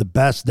the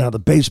best? Now, the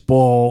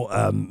baseball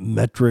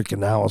metric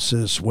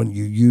analysis, when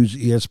you use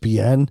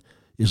ESPN,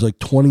 is like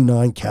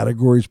 29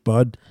 categories,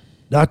 bud.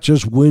 Not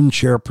just win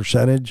share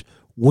percentage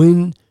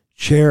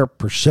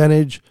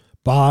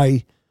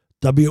by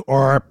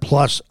WR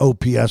plus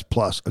OPS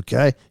plus,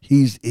 okay?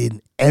 He's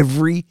in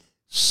every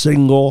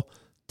single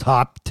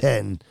top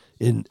 10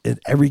 in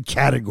every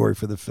category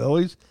for the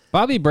Phillies.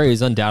 Bobby Abreu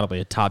is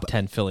undoubtedly a top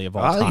 10 Philly of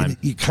all time.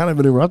 You kind of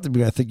interrupted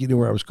me. I think you knew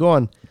where I was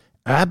going.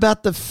 How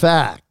about the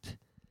fact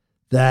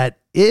that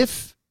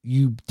if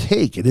you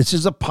take it, this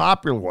is a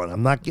popular one.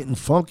 I'm not getting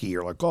funky.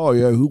 You're like, oh,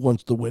 yeah, who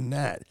wants to win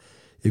that?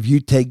 If you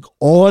take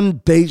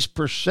on-base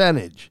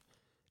percentage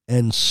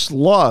and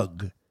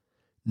slug,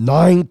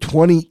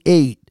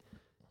 928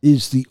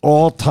 is the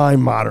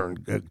all-time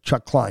modern.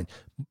 Chuck Klein.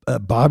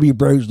 Bobby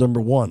Abreu's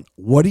number 1.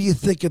 What do you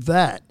think of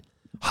that?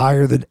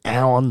 Higher than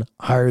Allen,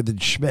 higher than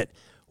Schmidt.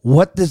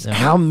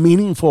 How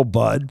meaningful,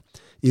 bud,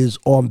 is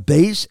on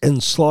base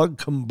and slug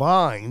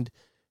combined,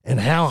 and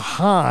how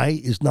high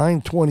is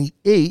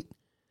 928?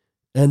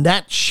 And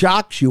that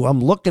shocks you. I'm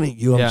looking at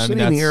you. I'm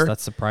sitting here.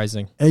 That's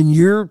surprising. And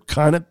you're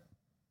kind of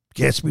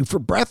gasping for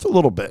breath a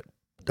little bit.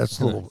 That's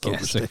a little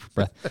gasping for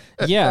breath.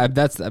 Yeah,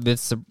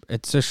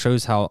 it just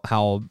shows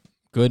how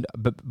good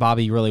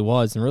Bobby really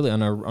was and really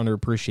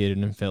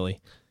underappreciated in Philly.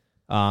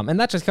 And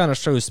that just kind of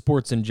shows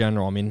sports in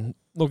general. I mean,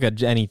 look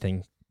at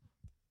anything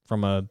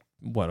from a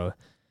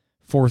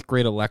 4th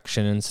grade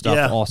election and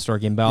stuff, All-Star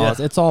game ballots.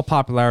 Yeah. It's all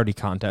popularity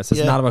contests.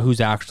 It's not about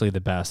who's actually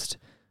the best.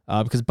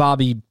 Because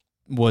Bobby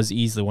was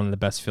easily one of the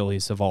best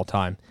Phillies of all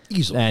time.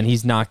 Easily. And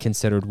he's not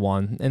considered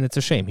one. And it's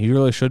a shame. He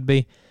really should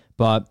be.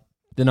 But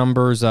the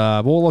numbers,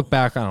 we'll look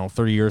back,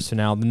 30 years from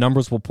now. The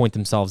numbers will point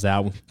themselves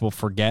out when people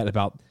forget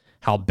about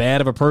how bad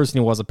of a person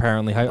he was,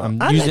 apparently.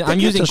 I'm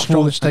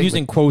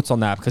using quotes on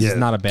that because he's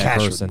not a bad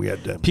person.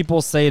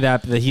 People say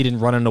that he didn't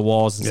run into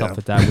walls and stuff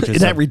like that, which is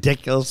Isn't that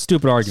ridiculous?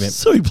 Stupid argument.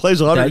 So he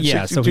plays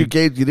 162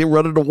 games. He didn't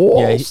run into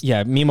walls.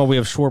 Yeah. Meanwhile, we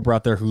have Schwarber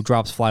out there who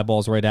drops fly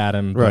balls right at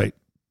him. Right.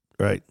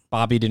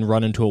 Bobby didn't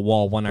run into a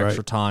wall one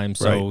extra time,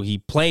 so he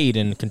played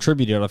and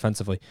contributed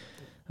offensively.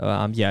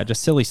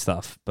 Just silly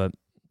stuff, but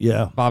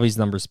yeah, Bobby's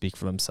numbers speak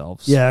for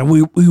themselves. Yeah,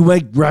 we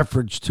make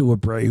reference to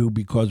Abreu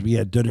because we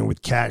had dinner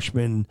with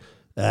Cashman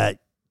at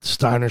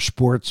Steiner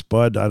Sports,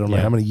 Bud. I don't know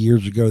how many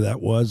years ago that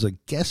was. I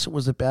guess it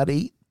was about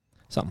 8.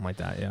 Something like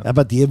that, yeah. How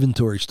about the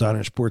inventory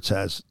Steiner Sports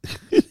has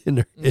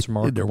in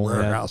their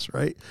warehouse,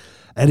 right?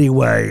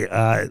 Anyway,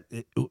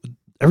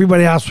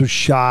 everybody else was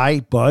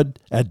shy, Bud,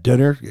 at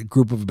dinner, a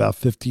group of about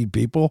 15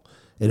 people,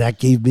 and that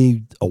gave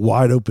me a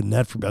wide open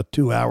net for about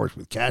 2 hours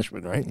with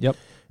Cashman, right? Yep.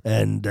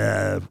 And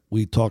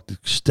we talked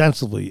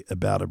extensively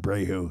about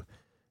Abreu,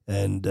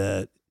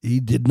 and he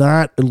did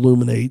not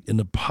illuminate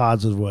in a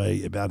positive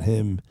way about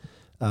him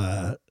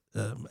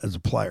as a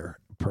player.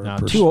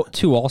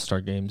 Two All-Star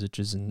games, which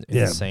is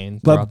insane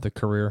throughout the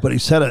career. But he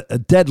said a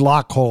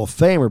deadlock Hall of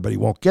Famer, but he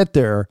won't get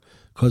there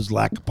because of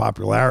lack of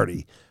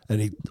popularity. And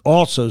he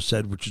also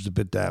said, which is a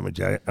bit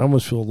damaging, I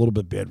almost feel a little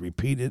bit bad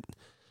repeating it.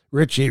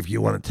 Richie, if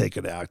you want to take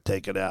it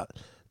out,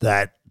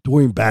 that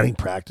during batting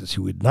practice, he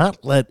would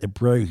not let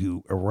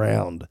Abreu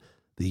around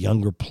the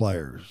younger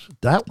players.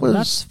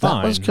 That's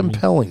fine. That was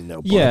compelling,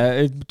 though. Yeah,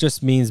 it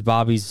just means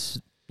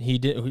Bobby's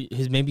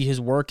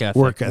his work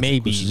ethic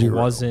maybe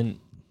wasn't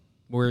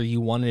where you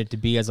wanted it to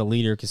be as a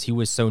leader because he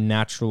was so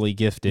naturally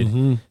gifted.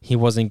 Mm-hmm. He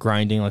wasn't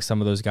grinding like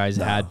some of those guys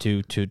had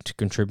to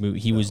contribute.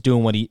 He was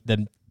doing what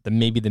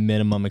maybe the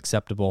minimum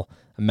acceptable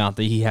amount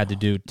that he had to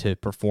do to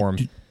perform.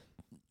 Do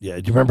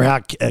you remember how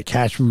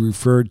Cashman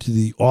referred to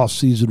the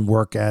off-season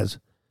work as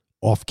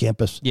off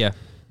campus? Yeah.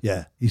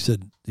 He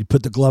said he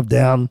put the glove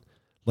down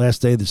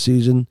last day of the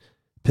season,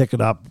 pick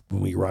it up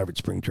when we arrive at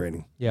spring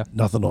training. Yeah.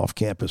 Nothing off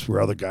campus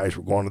where other guys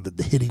were going to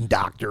the hitting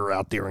doctor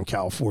out there in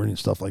California and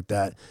stuff like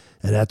that.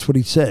 And that's what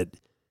he said.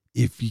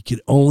 If you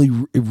could only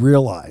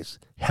realize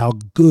how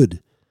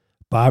good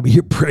Bobby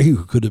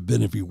Abreu could have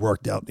been if he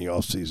worked out in the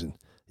offseason.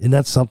 Isn't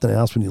that something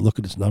else when you look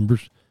at his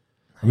numbers?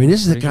 I mean,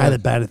 this is a guy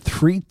that batted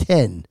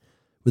 .310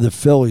 with the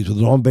Phillies with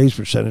an on-base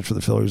percentage for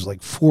the Phillies like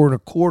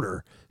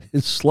 4.25.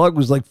 His slug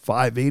was like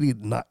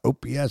 .580, not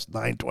OPS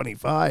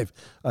 925.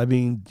 I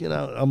mean,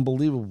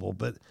 unbelievable.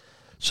 But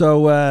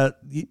so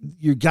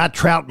you got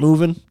Trout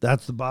moving.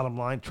 That's the bottom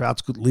line.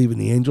 Trout's leaving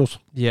the Angels.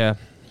 Yeah.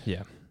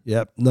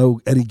 Yep.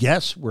 No, any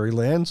guess where he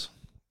lands?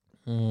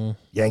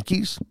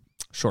 Yankees?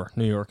 Sure.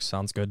 New York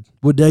sounds good.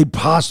 Would they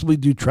possibly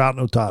do Trout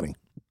and Ohtani?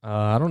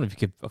 I don't know if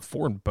you could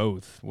afford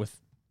both with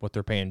what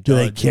they're paying. Do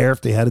they care if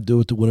they had to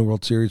do it to win a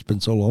World Series? It's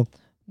been so long.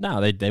 No,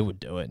 they would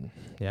do it.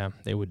 Yeah,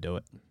 they would do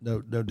it.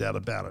 No doubt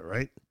about it,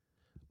 right?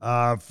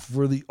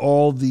 For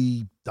all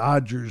the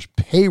Dodgers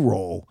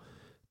payroll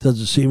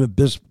doesn't seem a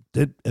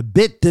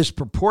bit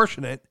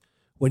disproportionate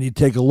when you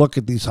take a look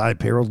at these high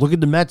payrolls. Look at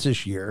the Mets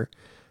this year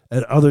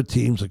and other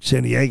teams like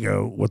San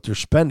Diego, what they're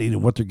spending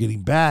and what they're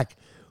getting back.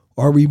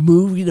 Are we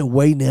moving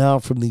away now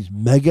from these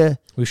mega?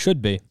 We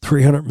should be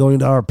 $300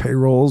 million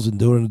payrolls and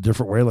doing it a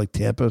different way, like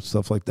Tampa,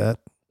 stuff like that.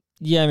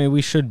 Yeah, I mean,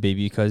 we should be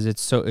because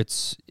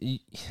you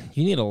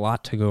need a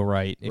lot to go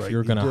right if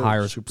you're going to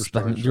hire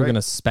superstars. You're going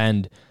to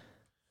spend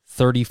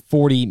 30,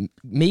 40,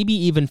 maybe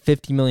even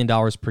 $50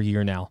 million per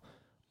year now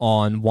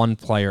on one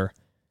player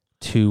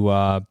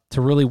to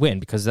really win,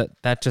 because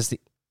that just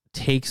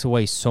takes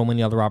away so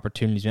many other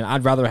opportunities. Man,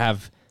 I'd rather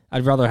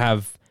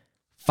have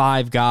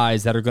 5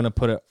 guys that are going to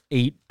put a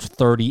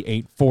 830,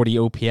 840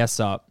 OPS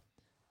up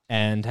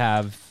and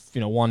have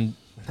one.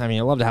 I mean,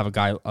 I'd love to have a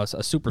guy, a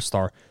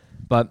superstar.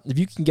 But if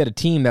you can get a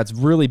team that's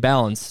really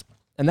balanced,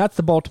 and that's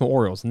the Baltimore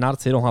Orioles, not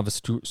to say they don't have a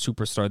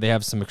superstar. They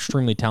have some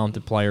extremely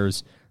talented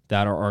players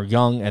that are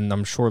young, and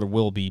I'm sure there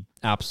will be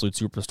absolute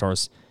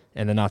superstars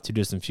in the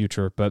not-too-distant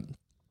future. But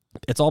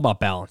it's all about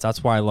balance.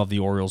 That's why I love the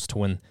Orioles to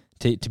win,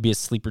 to be a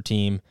sleeper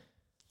team.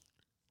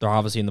 They're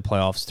obviously in the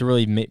playoffs. To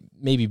really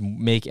maybe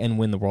make and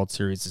win the World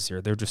Series this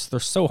year. They're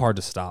so hard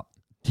to stop.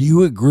 Do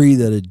you agree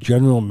that a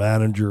general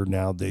manager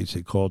nowadays,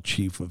 they call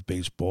chief of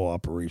baseball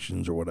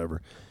operations or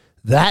whatever,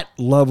 that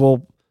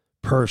level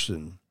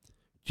person,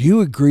 do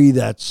you agree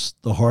that's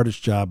the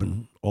hardest job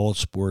in all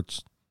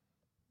sports?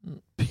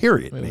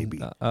 Period,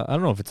 maybe. I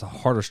don't know if it's the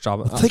hardest job.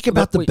 Well, think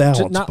about the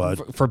balance,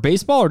 bud. For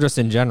baseball or just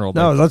in general?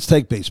 No, let's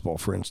take baseball,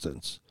 for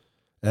instance,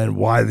 and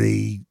why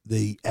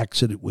they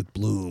exited with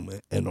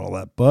Bloom and all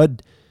that.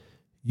 Bud,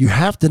 you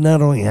have to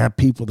not only have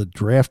people to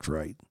draft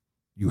right,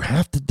 you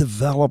have to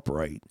develop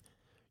right.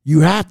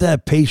 You have to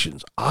have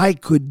patience. I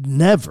could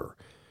never,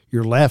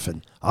 you're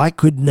laughing, I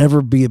could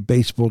never be a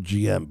baseball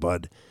GM,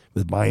 Bud,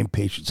 with my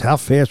impatience. How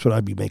fast would I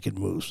be making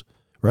moves,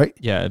 right?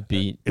 Yeah, it'd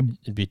be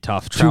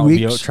tough. 2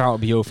 weeks. Trout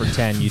would be 0 for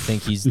 10. You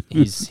think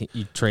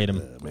you'd trade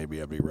him?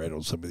 Maybe I'd be right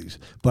on some of these,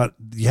 but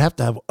you have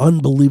to have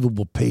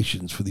unbelievable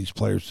patience for these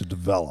players to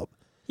develop.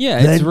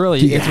 Yeah, then it's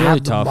really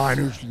tough. The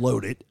minors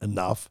loaded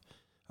enough,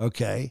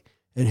 okay,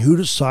 and who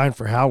to sign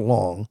for how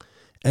long,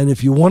 and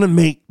if you want to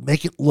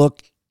make it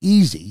look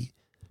easy,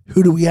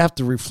 who do we have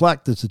to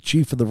reflect as the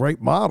chief of the right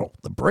model?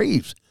 The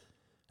Braves.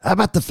 How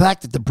about the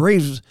fact that the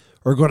Braves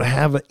are going to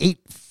have an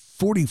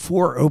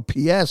 844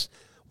 OPS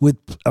with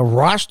a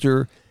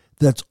roster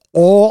that's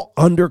all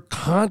under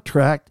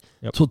contract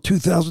till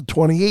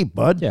 2028,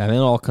 Bud? Yeah, I mean, it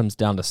all comes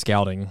down to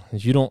scouting.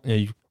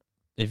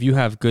 If you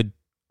have good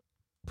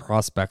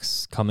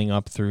prospects coming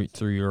up through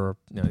your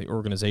the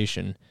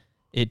organization,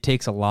 it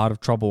takes a lot of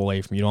trouble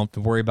away from you. You don't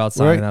have to worry about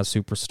signing that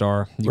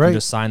superstar. You can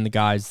just sign the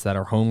guys that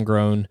are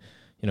homegrown.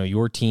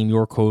 Your team,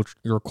 your coach,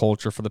 your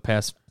culture for the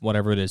past,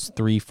 whatever it is,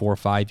 3, 4,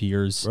 5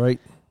 years. Right.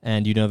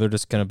 And they're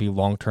just going to be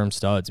long-term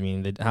studs. I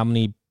mean, how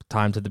many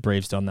times have the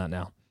Braves done that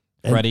now?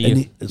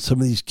 And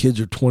some of these kids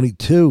are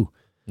 22.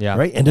 Yeah.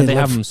 Right. And they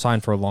have them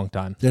signed for a long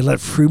time. They let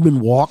Freeman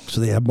walk, so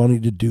they have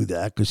money to do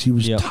that because he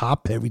was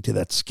top-heavy to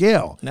that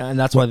scale. And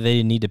that's why they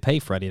didn't need to pay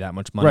Freddie that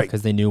much money,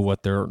 because they knew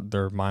what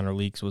their minor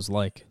leagues was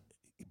like.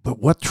 But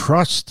what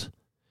trust,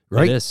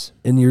 right? It is.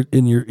 In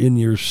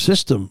your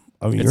system.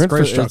 I mean, your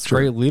infrastructure. It's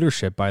great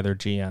leadership by their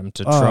GM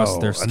to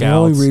trust their scouts. The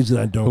only reason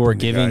I don't who are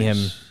giving him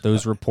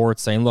those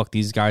reports saying, "Look,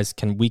 these guys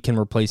we can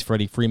replace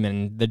Freddie Freeman."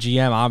 And the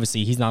GM,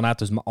 obviously, he's not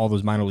at all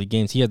those minor league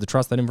games. He had to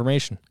trust that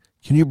information.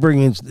 Can you bring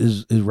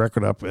his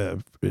record up?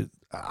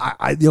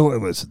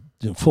 Listen,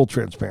 full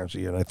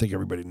transparency, and I think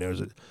everybody knows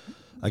it.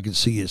 I can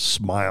see his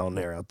smile in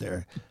there out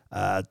there.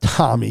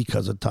 Tommy,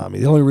 because of Tommy.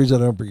 The only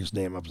reason I don't bring his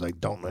name up is I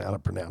don't know how to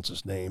pronounce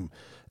his name.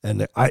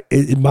 And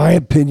in my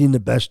opinion, the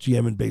best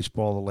GM in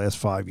baseball the last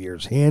 5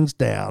 years, hands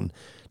down,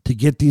 to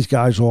get these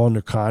guys all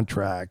under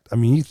contract. I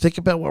mean, you think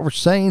about what we're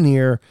saying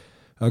here,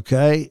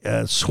 okay?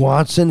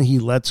 Swanson, he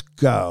lets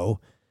go,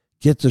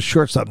 gets a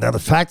shortstop. Now, the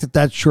fact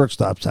that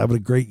shortstop's having a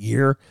great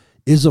year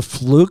is a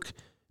fluke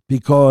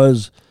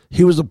because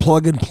he was a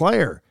plug-in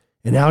player,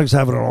 and now he's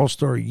having an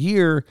all-star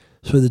year.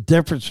 So the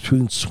difference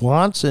between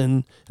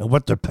Swanson and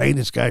what they're paying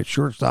this guy at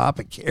shortstop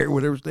and Carey,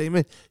 whatever his name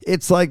is,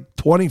 it's like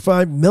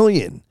 $25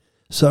 million.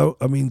 So,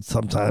 I mean,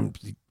 sometimes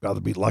you'd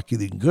rather be lucky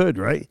than good,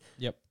 right?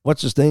 Yep.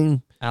 What's his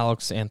name?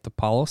 Alex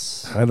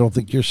Anthopoulos. I don't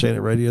think you're saying it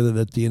right either,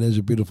 that DNA is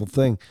a beautiful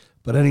thing.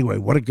 But anyway,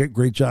 what a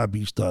great job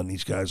he's done.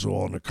 These guys are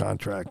all under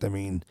contract. I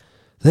mean,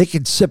 they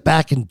can sit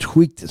back and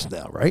tweak this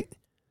now, right?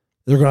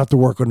 They're going to have to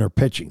work on their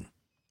pitching.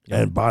 Yep.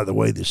 And by the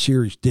way, the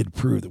series did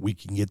prove that we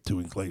can get to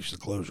Iglesias the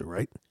closer,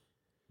 right?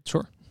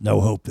 Sure.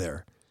 No hope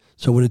there.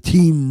 So when a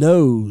team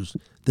knows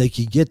they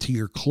can get to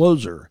your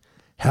closer,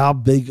 how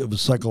big of a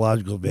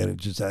psychological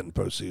advantage is that in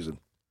postseason?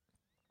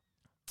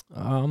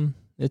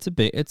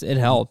 It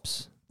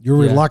helps. You're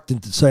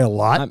reluctant to say a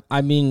lot?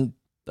 I mean,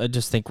 I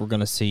just think we're going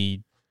to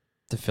see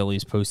the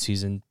Phillies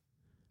postseason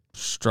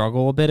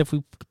struggle a bit if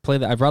we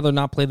play I'd rather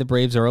not play the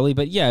Braves early,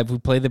 but yeah, if we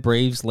play the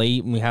Braves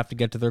late and we have to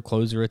get to their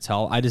closer, it's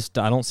hell. I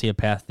don't see a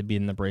path to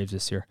beating the Braves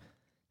this year.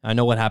 I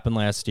know what happened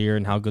last year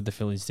and how good the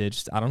Phillies did.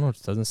 I don't know.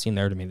 It doesn't seem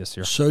there to me this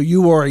year. So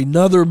you are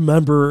another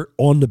member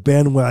on the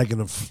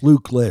bandwagon of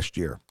fluke last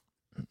year.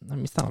 I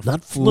mean, it's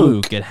not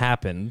fluke. It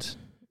happened.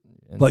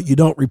 But you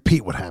don't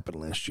repeat what happened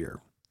last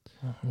year.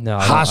 No,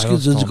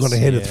 Hoskins is going to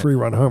hit a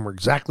 3-run homer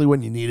exactly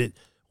when you need it,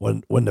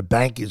 when the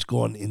bank is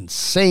going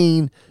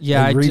insane.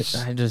 Yeah, I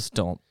just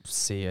don't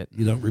see it.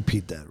 You don't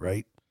repeat that,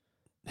 right?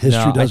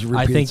 History doesn't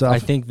repeat itself. I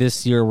think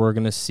this year we're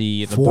going to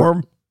see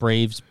form.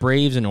 Braves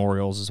and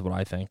Orioles is what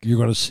I think. We're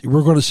going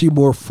to see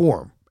more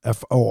form.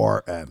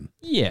 FORM.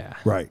 Yeah.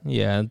 Right.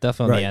 Yeah,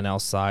 definitely the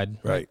NL side.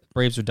 Right.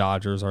 Braves or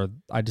Dodgers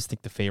I just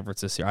think the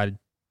favorites this year. I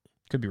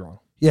could be wrong.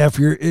 Yeah,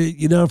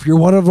 if you're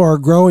one of our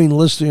growing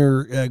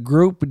listener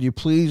group, would you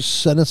please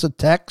send us a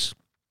text?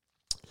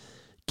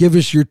 Give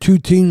us your 2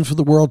 teams for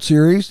the World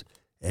Series,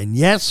 and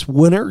yes,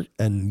 winner,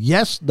 and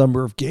yes,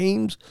 number of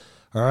games.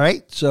 All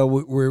right, so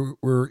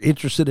we're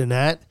interested in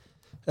that,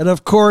 and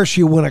of course,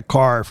 you win a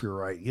car if you're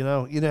right. You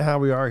know how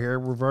we are here.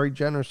 We're very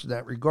generous in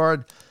that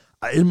regard.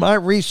 In my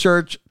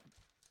research,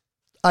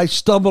 I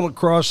stumbled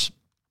across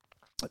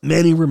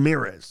Manny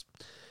Ramirez,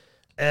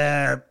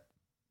 and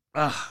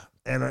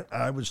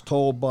I was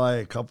told by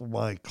a couple of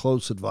my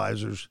close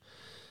advisors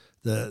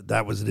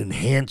that was an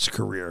enhanced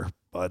career.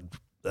 But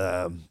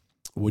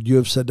would you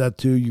have said that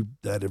too?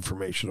 That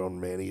information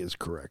on Manny is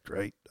correct,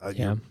 right?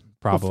 Yeah,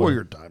 probably. Before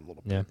your time a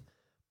little bit. Yeah.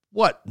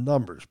 What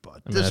numbers,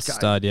 bud? This guy,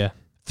 stud, yeah.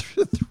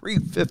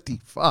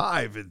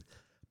 355 and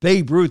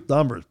Babe Ruth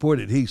numbers. Boy,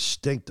 did he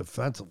stink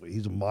defensively.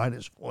 He's a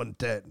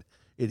 -110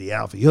 in the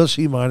alpha. You'll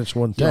see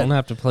 -110. You don't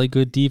have to play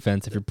good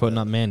defense if you're putting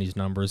up Manny's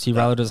numbers. He'd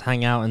rather just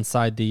hang out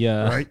inside the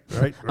right.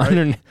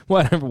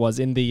 Whatever it was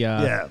in the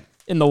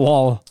in the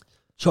wall.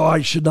 So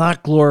I should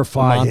not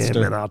glorify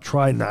Monster. him, and I'll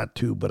try not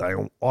to, but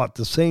at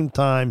the same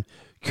time,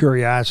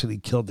 curiosity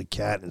killed the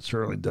cat, and it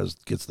certainly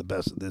gets the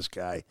best of this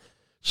guy.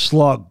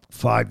 Slug,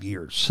 5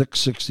 years,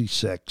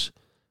 666.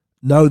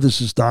 No,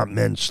 this is not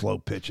men's slow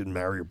pitching,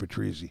 Mario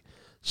Patrizi.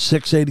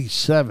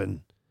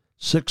 687,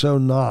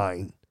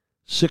 609,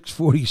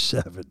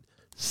 647,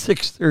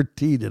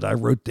 613, and I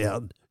wrote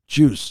down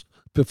juice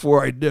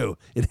before I knew.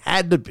 It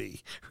had to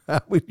be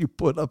when you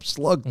put up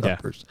slug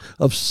numbers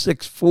of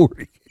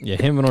 640. Yeah,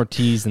 him and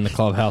Ortiz in the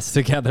clubhouse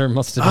together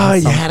must have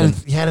been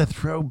something. You had to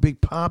throw Big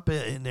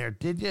Papa in there,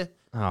 did you?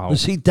 Oh.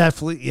 Was he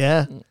definitely,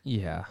 yeah?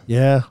 Yeah.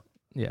 Yeah.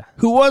 Yeah.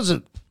 Who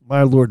wasn't?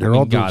 My Lord, they're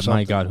all doing something.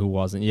 My God, who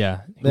wasn't?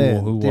 Yeah.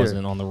 Who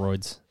wasn't on the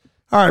roids?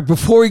 All right,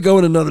 before we go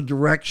in another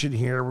direction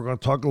here, we're going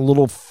to talk a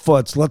little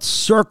foots. Let's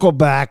circle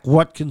back.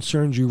 What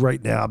concerns you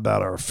right now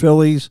about our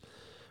Phillies?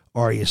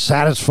 Are you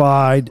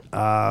satisfied?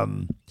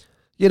 5-run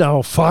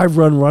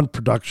run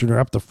production. They're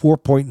up to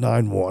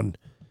 4.91.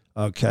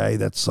 Okay,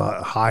 that's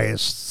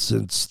highest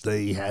since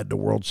they had the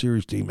World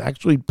Series team.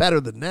 Actually, better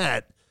than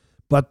that.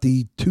 But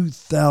the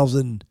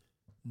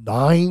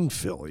 2009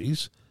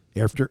 Phillies,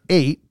 after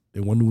 8, they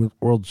won the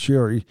World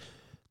Series.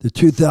 The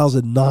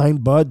 2009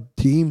 Bud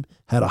team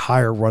had a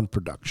higher run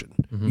production.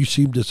 Mm-hmm. You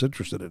seem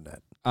disinterested in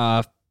that.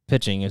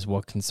 Pitching is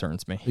what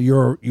concerns me.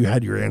 You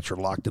had your answer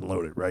locked and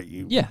loaded, right?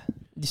 You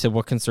said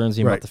what concerns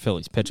you about the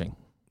Phillies pitching,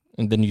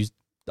 and then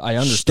I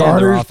understand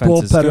starters, their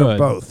offense is bullpen, good. or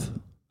both.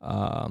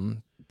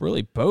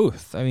 Really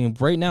both. I mean,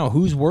 right now,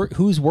 who's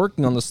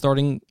working on the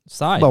starting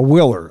side? Well,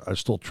 Wheeler, I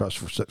still trust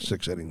for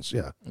 6 innings.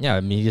 Yeah. Yeah.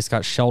 I mean, he just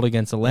got shelled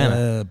against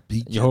Atlanta.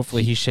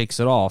 Hopefully, he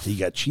shakes it off. He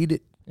got cheated.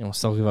 We'll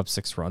still give up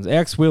 6 runs.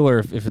 Ask Wheeler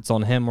if it's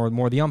on him or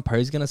more the umpire.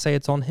 He's going to say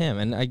it's on him,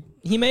 and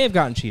he may have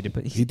gotten cheated,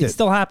 but it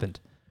still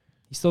happened.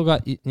 He still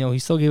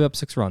gave up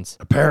 6 runs.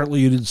 Apparently,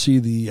 you didn't see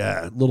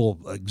the little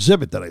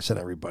exhibit that I sent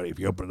everybody. If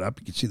you open it up,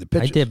 you can see the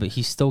pitches. I did, but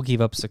he still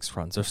gave up 6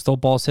 runs. There's still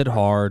balls hit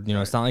hard.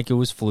 It's not like it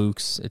was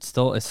flukes. It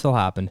still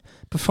happened.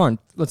 But fine,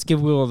 let's give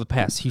Wheeler the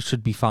pass. He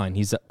should be fine.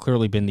 He's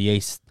clearly been the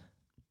ace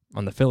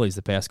on the Phillies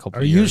the past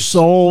couple of years. Are you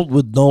sold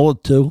with Nola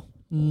too?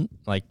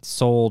 Like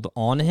sold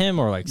on him,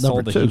 or like number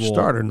sold that 2 he will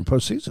starter in the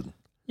postseason?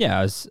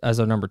 Yeah, as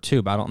a number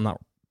 2, but I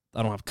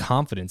don't have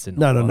confidence in.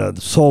 No.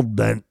 The sold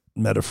meant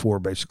metaphor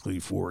basically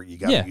for you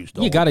got to use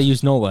Nola. You got to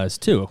use Nola as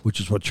 2, which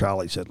is what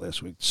Charlie said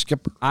last week.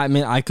 Skipper. I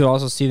mean, I could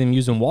also see them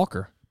using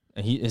Walker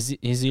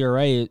His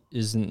ERA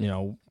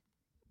isn't,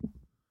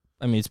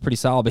 I mean, it's pretty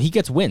solid, but he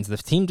gets wins. The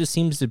team just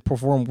seems to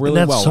perform really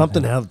well. That's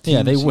something how the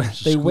team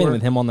they win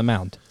with him on the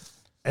mound.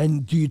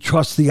 And do you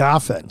trust the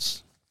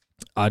offense?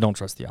 I don't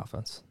trust the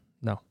offense.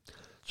 No.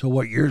 So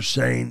what you're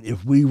saying,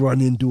 if we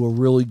run into a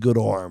really good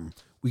arm,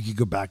 we could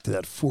go back to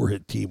that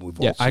 4-hit team we've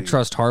all seen. I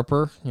trust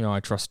Harper. I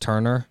trust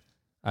Turner.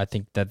 I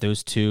think that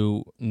those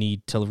two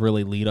need to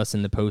really lead us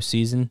in the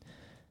postseason.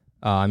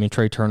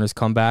 Trey Turner's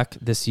comeback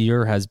this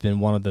year has been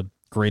one of the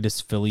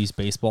greatest Phillies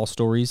baseball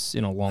stories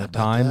in a long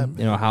time.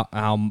 That,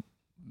 how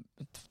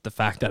the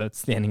fact that it's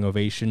standing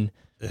ovation,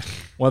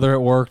 whether it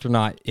worked or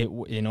not, it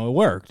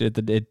worked.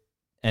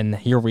 And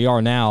here we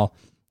are now,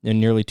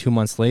 nearly 2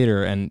 months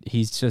later, and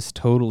he's just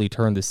totally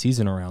turned the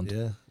season around.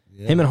 Yeah.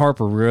 Him and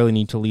Harper really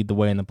need to lead the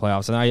way in the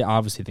playoffs, and I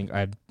obviously think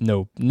I have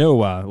no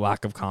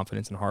lack of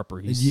confidence in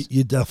Harper.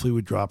 You definitely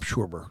would drop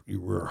Schwarber.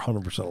 You were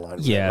 100% aligned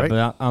with that, right?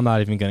 But I'm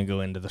not even going to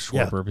go into the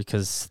Schwarber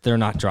because they're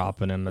not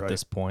dropping him at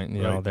this point.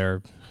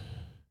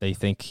 They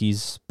think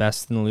he's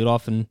best in the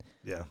leadoff, and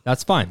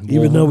that's fine.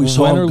 Even though we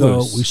saw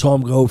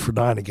him go for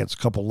 9 against a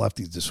couple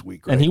lefties this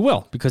week, right? And he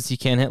will, because he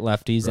can't hit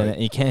lefties, and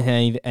he can't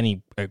hit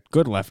any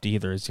good lefty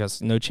either. He's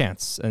just no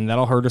chance, and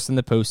that'll hurt us in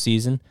the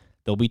postseason.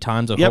 There'll be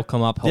times that he'll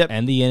come up, he'll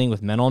end the inning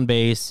with men on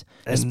base,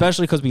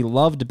 especially because we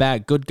love to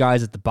bat good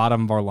guys at the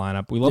bottom of our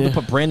lineup. We love to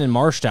put Brandon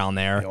Marsh down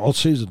there all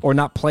season, or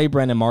not play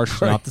Brandon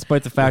Marsh enough,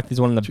 despite the fact he's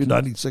one of the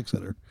 296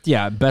 hitter.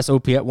 Yeah, best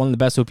OPS, one of the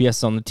best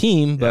OPS on the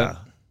team. But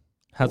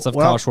hats off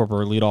Kyle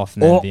Schwarber, lead off.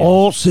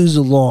 All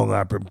season long,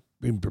 I've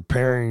been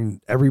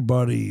preparing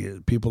everybody,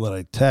 people that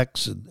I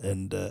text,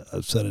 and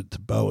I've said it to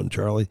Bo and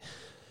Charlie,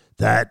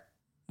 that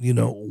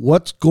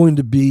what's going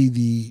to be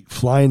the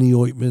fly in the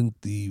ointment,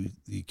 the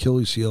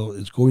Achilles heel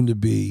is going to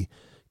be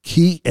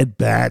key at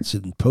bats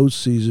in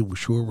postseason with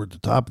Schwarber at the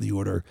top of the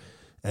order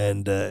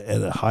and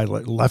a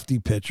highlight lefty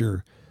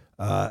pitcher.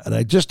 And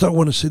I just don't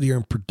want to sit here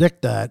and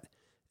predict that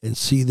and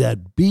see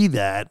that be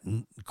that.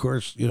 And of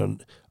course,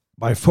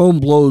 my phone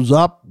blows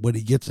up when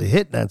he gets a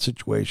hit in that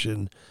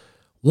situation.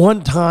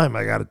 One time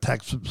I got a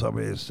text from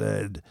somebody that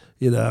said,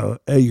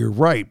 hey, you're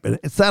right.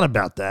 But it's not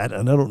about that,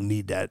 and I don't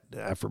need that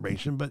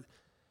affirmation, but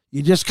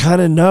you just kind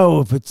of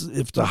know if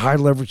it's a high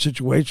leverage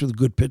situation with a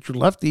good pitcher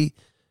lefty,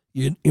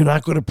 you're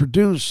not going to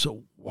produce.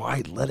 So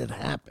why let it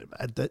happen?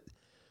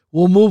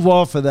 We'll move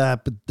off of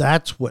that, but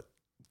that's what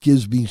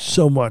gives me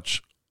so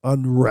much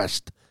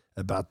unrest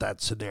about that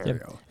scenario.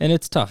 Yep. And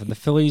it's tough. The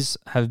Phillies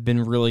have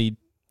been really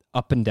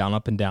up and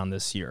down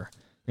this year.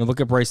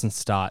 Look at Bryson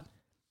Stott,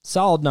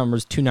 solid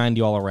numbers, 290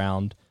 all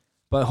around,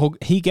 but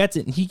he gets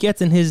it. He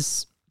gets in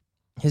his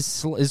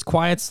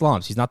quiet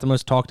slumps. He's not the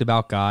most talked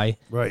about guy.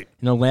 Right.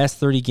 Last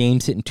 30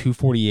 games hitting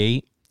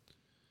 248.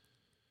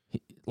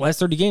 Last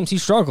 30 games,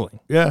 he's struggling.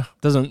 Yeah.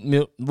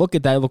 Doesn't look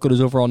at that. Look at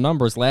his overall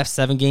numbers. Last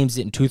 7 games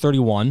hitting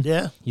 231.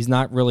 Yeah. He's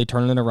not really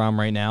turning it around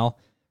right now.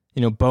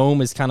 Bohm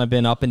has kind of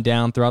been up and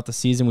down throughout the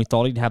season. We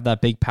thought he'd have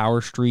that big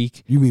power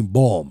streak. You mean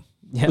Bohm?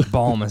 Yeah,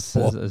 Bohm is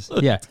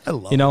yeah. I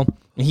love him.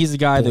 He's a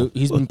guy that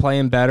he's been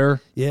playing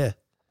better. Yeah.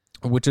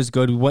 Which is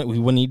good.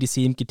 We need to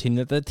see him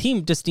continue. The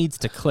team just needs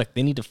to click.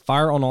 They need to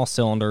fire on all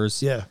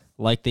cylinders. Yeah.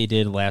 Like they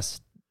did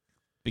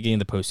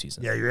beginning of the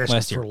postseason. Yeah, you're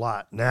asking for a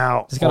lot.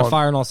 Now, he's got to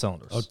fire on all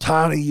cylinders.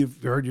 Ohtani,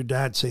 you've heard your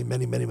dad say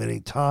many, many, many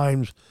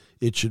times,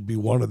 it should be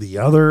one or the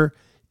other.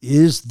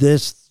 Is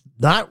this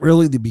not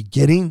really the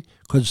beginning,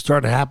 because it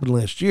started to happen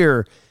last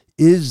year?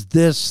 Is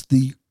this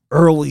the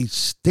early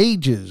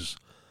stages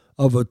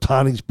of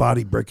Ohtani's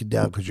body breaking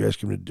down because you're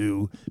asking him to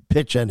do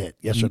pitch and hit?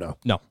 Yes or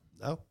no?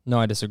 No,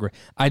 I disagray.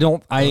 I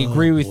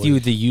agree with you.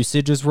 The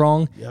usage is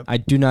wrong. Yep. I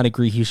do not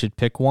agree he should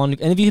pick one.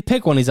 And if you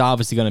pick one, he's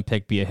obviously going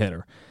to be a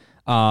hitter.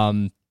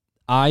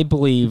 I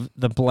believe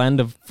the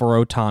blend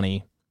for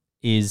Ohtani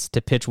is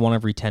to pitch one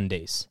every 10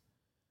 days.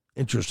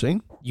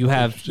 Interesting. You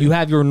have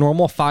your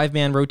normal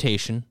 5-man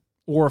rotation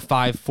or a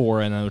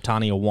 5-4 and an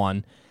Ohtani a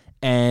 1,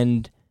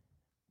 and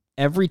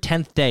every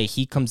 10th day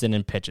he comes in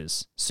and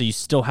pitches. So you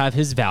still have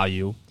his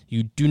value.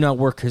 You do not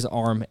work his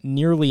arm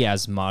nearly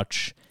as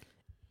much.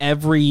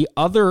 Every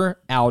other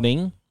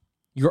outing,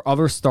 your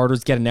other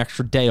starters get an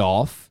extra day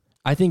off.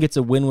 I think it's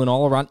a win-win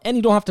all around, and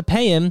you don't have to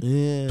pay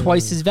him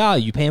twice his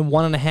value. You pay him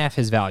 1.5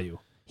 his value.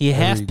 He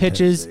half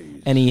pitches,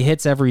 and he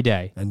hits every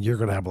day. And you're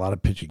going to have a lot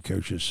of pitching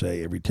coaches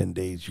say every 10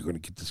 days you're going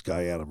to get this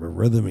guy out of a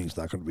rhythm. He's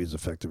not going to be as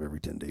effective every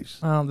 10 days.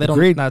 They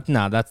Agreed? don't.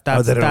 No, that's they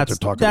don't know what they're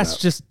talking that's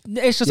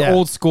about. just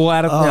old school.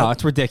 No,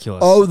 it's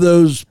ridiculous. Oh,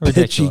 those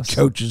pitching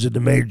coaches in the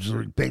Major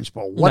League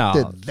Baseball. What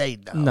did they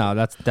know?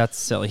 No, that's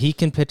silly. He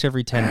can pitch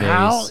every 10 days.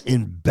 How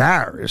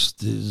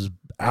embarrassed is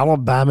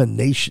Alabama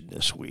Nation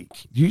this week?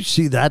 Did you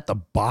see that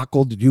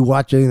debacle? Did you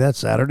watch any of that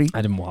Saturday?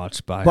 I didn't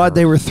watch, but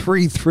they were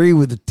 3-3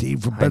 with the team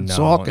from Ben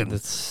Salkin.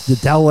 The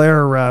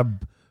Delaware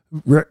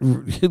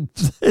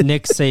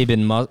Nick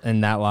Saban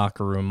in that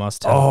locker room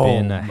must have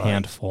been a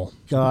handful.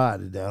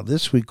 God, now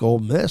this week Ole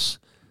Miss,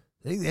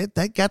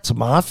 they got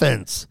some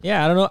offense.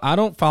 Yeah, I don't know. I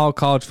don't follow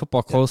college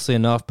football closely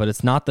enough, but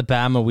it's not the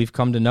Bama we've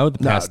come to know the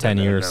past 10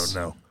 years.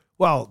 No.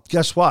 Well,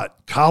 guess what?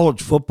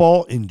 College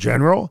football in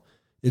general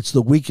It's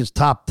the weakest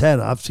top 10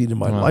 I've seen in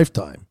my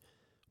lifetime.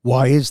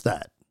 Why is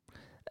that?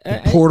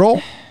 The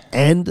portal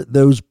and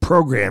those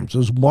programs,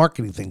 those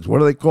marketing things.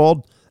 What are they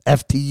called?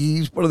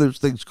 FTEs. What are those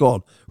things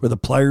called? Where the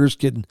players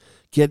can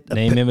get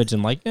name, image,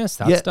 and likeness.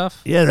 That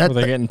stuff. Yeah, where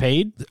they're getting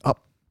paid.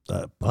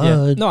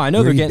 Bud, no, I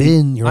know they're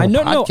getting. I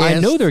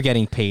podcast. know they're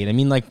getting paid. I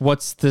mean, like,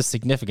 what's the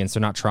significance?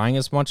 They're not trying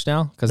as much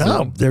now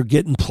because they're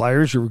getting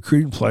players. You're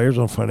recruiting players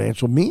on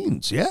financial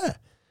means. Yeah,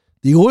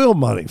 the oil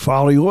money.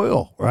 Follow the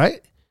oil,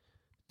 right?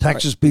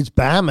 Texas beats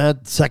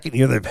Bama. Second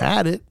year they've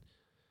had it.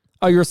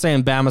 Oh, you're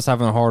saying Bama's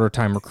having a harder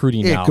time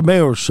recruiting now? Yeah,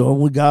 Camaro, so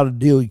we got a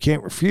deal you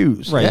can't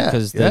refuse. Right,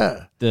 because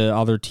the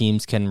other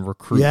teams can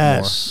recruit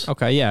more.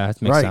 Okay, yeah,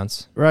 that makes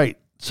sense. Right.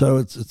 So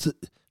it's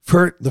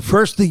for the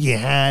first thing you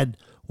had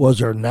was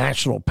our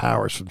national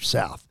powers from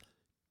South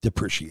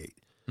depreciate.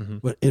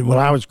 And when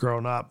I was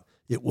growing up,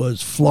 it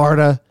was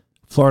Florida,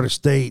 Florida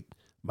State,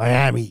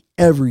 Miami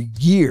every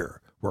year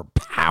were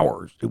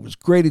powers. It was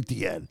great at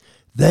the end.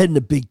 Then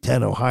the Big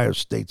Ten, Ohio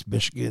State's,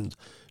 Michigan's,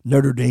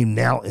 Notre Dame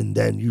now and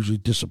then usually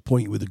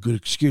disappoint you with a good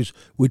excuse.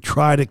 Would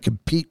try to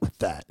compete with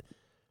that.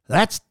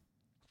 That's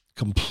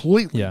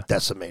completely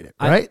decimated,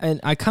 right?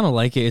 I kind of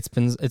like it. It's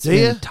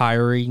been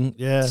tiring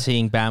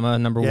seeing Bama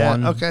number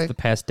one the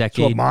past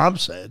decade. That's what Mom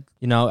said.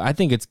 You know, I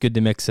think it's good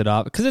to mix it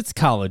up because it's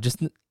college. Just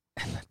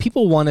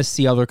people want to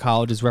see other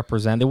colleges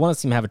represent. They want to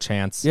see them have a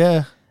chance.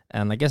 Yeah.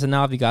 And I guess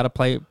now if you got to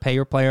pay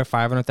your player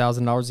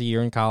 $500,000 a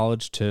year in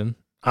college to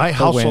I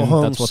hustle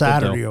home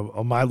Saturday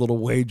on my little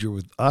wager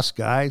with us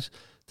guys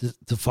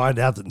to find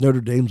out that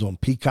Notre Dame's on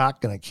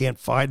Peacock and I can't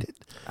find it.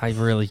 I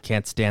really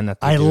can't stand that.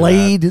 I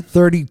laid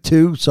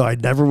 32, so I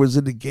never was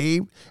in the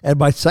game. And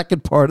my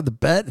second part of the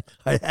bet,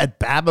 I had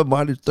Bama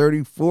minus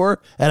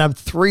 34, and I'm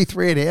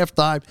 3-3 at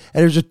halftime,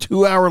 and there's a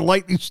 2-hour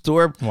lightning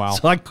storm. Wow.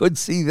 So I couldn't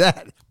see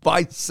that.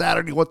 By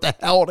Saturday, what the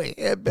hell, a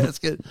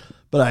handbasket.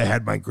 But I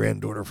had my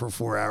granddaughter for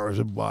 4 hours,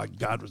 and my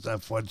God, was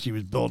that fun. She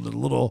was building a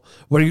little,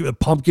 a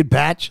pumpkin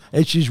patch,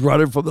 and she's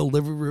running from the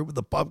living room with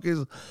the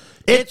pumpkins.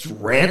 It's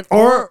rant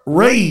or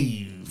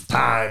rave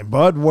time,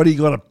 bud. What are you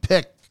going to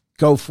pick?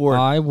 Go for it.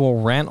 I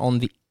will rant on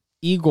the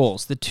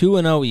Eagles, the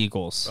 2-0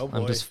 Eagles. Oh,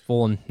 I'm just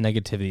full of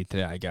negativity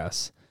today, I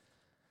guess.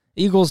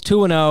 Eagles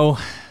 2-0.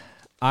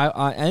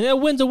 And a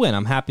win's a win.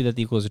 I'm happy that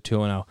the Eagles are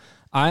 2-0.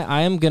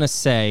 I am going to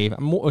say,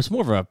 it's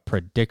more of a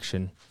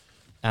prediction,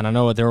 and I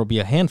know there will be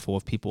a handful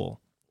of people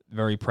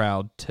very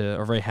proud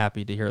or very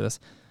happy to hear this.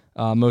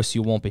 Most of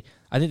you won't be.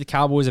 I think the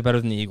Cowboys are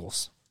better than the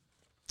Eagles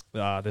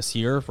this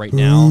year, right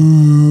now.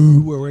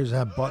 Where is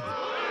that button?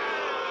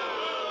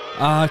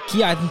 I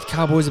think the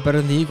Cowboys are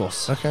better than the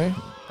Eagles. Okay.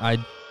 I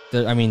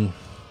mean,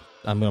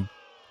 I'm going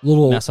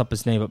to mess up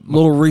his name, but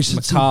little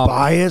recency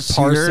bias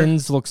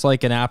Parsons looks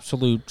like an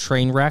absolute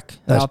train wreck.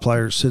 Best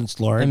player since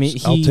Lawrence.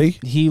 I mean,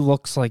 he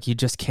looks like he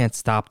just can't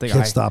stop the guy.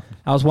 Can't stop.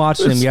 I was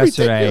watching him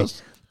yesterday.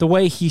 Ridiculous. The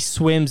way he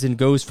swims and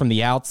goes from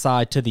the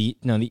outside to the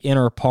the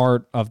inner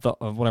part of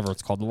whatever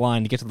it's called, the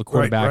line to get to the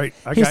quarterback. Right.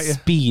 I His got you.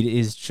 speed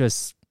is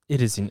just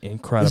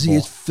incredible. Is he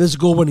as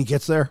physical when he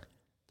gets there?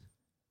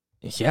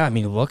 Yeah, I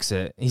mean, he looks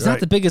it. He's not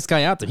the biggest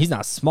guy out there. He's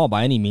not small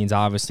by any means,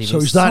 obviously. So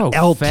he's not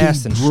LT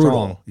fast and brutal.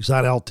 strong. He's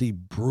not LT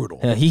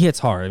brutal. Yeah, he hits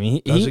hard. I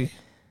mean, Does he?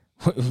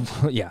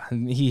 Yeah,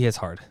 he hits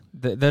hard.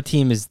 Their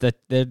team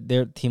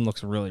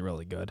looks really,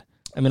 really good.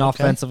 I mean,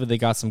 offensively, they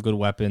got some good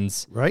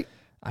weapons. Right.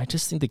 I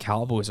just think the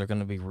Cowboys are going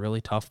to be really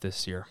tough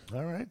this year.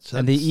 All right.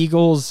 And the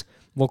Eagles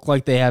look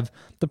like they have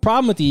the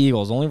problem with the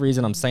Eagles. The only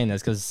reason I'm saying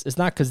this because it's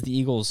not because the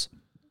Eagles.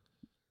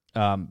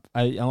 I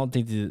don't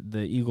think the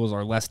Eagles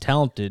are less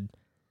talented.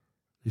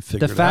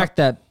 The fact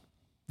that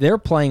they're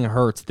playing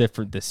Hurts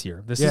different this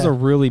year. This is a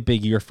really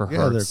big year for Hurts.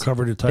 Yeah, they're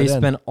covered at tight end. They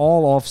spent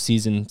all off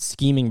season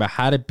scheming about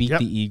how to beat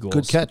the Eagles.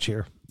 Good catch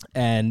here.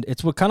 And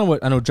it's what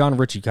I know John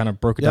Ritchie kind of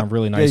broke it down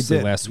really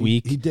nicely last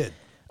week. He did.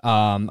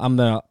 I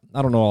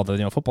don't know all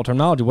the football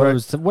terminology.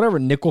 Whatever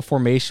nickel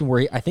formation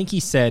where I think he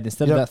said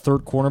instead of that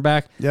third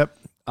cornerback. Yep.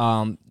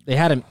 They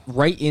had him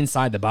right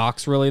inside the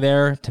box, really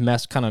there to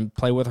kind of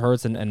play with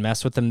Hurts and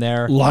mess with him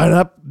there. Line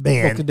up,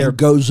 man, and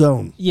go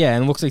zone. Yeah,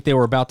 and it looks like they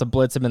were about to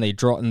blitz him, and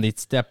they'd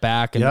step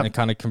back and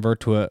kind of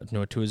convert to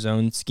a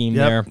zone scheme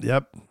there.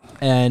 Yep.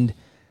 And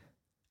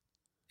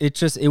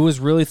it was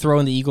really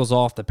throwing the Eagles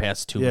off the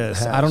past 2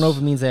 weeks. I don't know if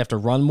it means they have to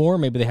run more.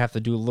 Maybe they have to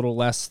do a little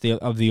less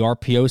of the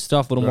RPO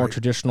stuff, a little more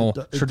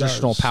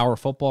traditional power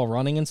football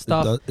running and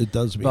stuff. It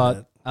does mean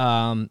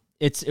that.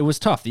 It was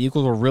tough. The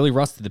Eagles were really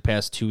rusty the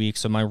past 2 weeks.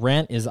 So my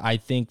rant is I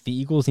think the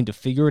Eagles need to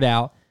figure it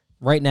out.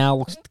 Right now,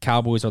 looks like the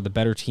Cowboys are the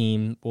better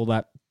team. Will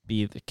that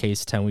be the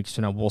case 10 weeks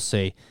from now? We'll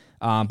see.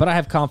 But I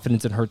have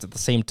confidence in Hurts at the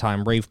same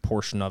time, rave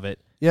portion of it.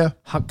 Yeah.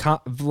 A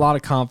lot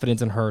of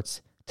confidence in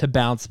Hurts to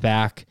bounce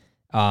back.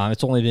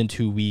 It's only been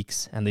 2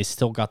 weeks, and they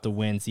still got the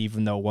wins,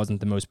 even though it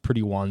wasn't the most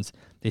pretty ones.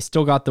 They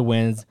still got the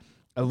wins.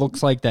 It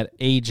looks like that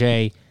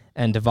AJ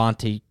and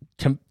Devontae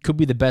could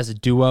be the best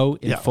duo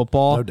in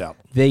football. No doubt.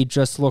 They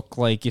just look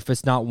like if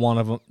it's not one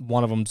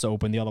of them's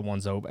open, the other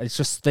one's open. It's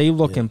just they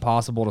look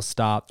impossible to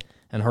stop.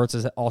 And Hurts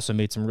has also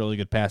made some really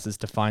good passes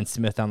to find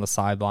Smith on the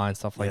sideline,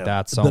 stuff like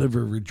that. So a bit of a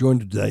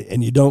rejoinder today,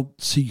 and you don't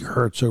see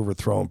Hurts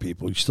overthrowing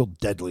people. He's still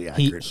deadly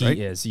accurate, he right?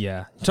 is,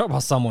 yeah. Talk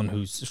about someone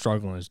who's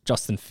struggling is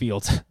Justin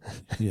Fields.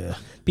 Yeah.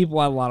 People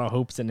had a lot of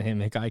hopes in him.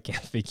 The guy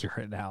can't figure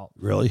it out.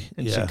 Really?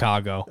 In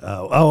Chicago.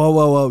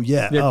 Oh,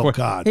 yeah. Oh,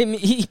 God.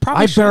 He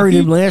probably I buried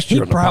him last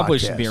year on the probably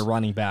podcast. should be a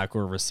running back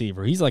or a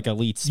receiver. He's like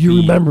elite speed.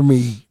 You remember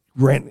me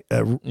rant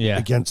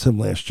against him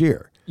last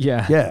year.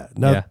 Yeah. Yeah.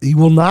 No, he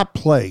will not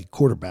play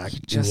quarterback in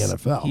the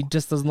NFL. He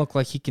just doesn't look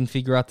like he can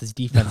figure out this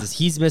defenses.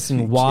 He's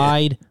missing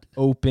wide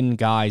open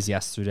guys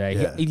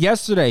yesterday. Yeah.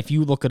 Yesterday, if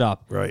you look it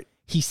up, Right.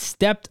 he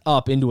stepped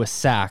up into a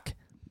sack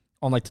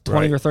on like the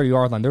 20 or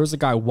 30-yard line. There was a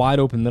guy wide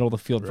open middle of the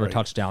field for a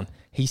touchdown.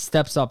 He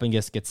steps up and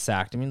just gets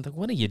sacked. I mean, like,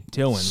 what are you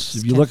doing?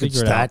 If you look at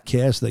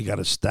StatCast, they got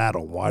a stat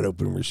on wide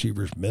open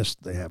receivers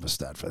missed. They have a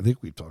stat. I think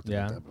we've talked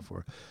about that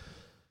before.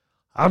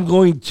 I'm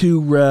going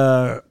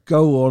to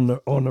go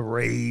on the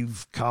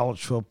rave.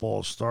 College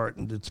football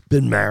starting. It's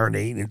been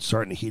marinating. It's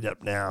starting to heat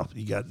up now.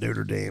 You got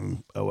Notre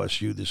Dame,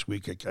 OSU this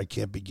week. I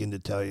can't begin to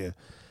tell you.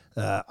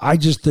 I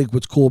just think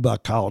what's cool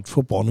about college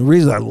football, and the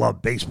reason I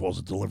love baseball is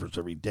it delivers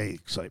every day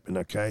excitement,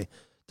 okay,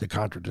 to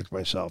contradict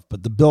myself.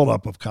 But the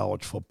buildup of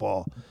college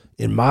football,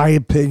 in my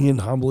opinion,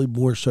 humbly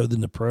more so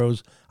than the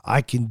pros,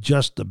 I can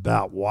just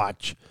about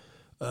watch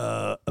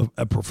a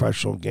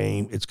professional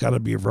game. It's got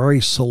to be a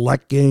very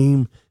select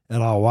game.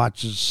 And I'll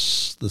watch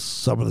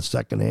some of the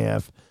second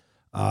half.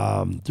 There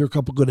are a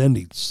couple good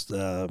endings,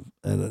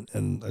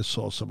 and I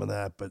saw some of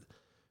that. But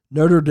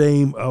Notre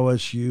Dame,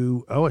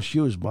 OSU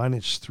is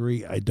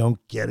 -3. I don't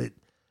get it.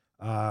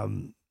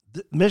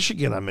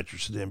 Michigan, I'm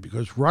interested in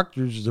because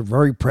Rutgers is a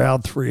very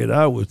proud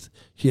 3-0 with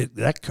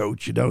that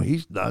coach.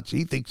 He's nuts.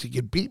 He thinks he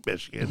can beat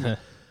Michigan.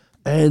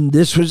 And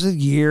this was the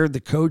year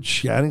the coach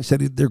Shannon said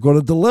they're going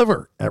to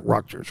deliver at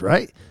Rutgers,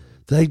 right?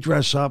 They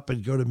dress up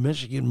and go to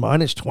Michigan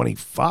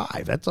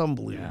 -25. That's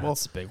unbelievable. Yeah,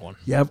 that's a big one.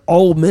 You have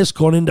Ole Miss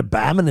going into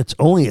Bama, and it's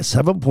only a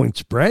 7-point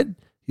spread.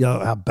 You know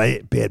how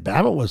bad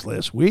Bama was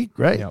last week,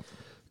 right? Yep.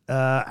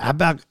 How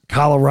about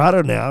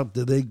Colorado now?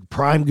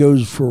 Prime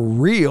goes for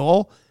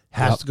real,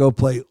 has to go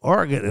play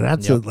Oregon, and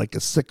that's like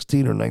a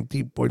 16 or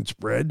 19-point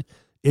spread.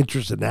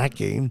 Interest in that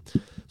game.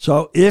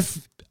 So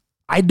if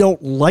I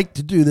don't like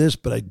to do this,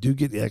 but I do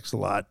get the X a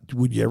lot,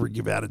 would you ever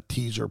give out a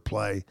teaser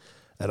play?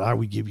 And I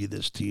would give you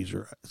this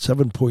teaser,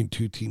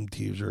 7.2 team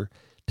teaser.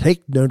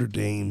 Take Notre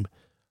Dame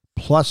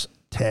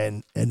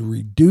 +10 and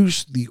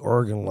reduce the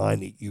Oregon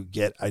line that you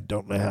get. I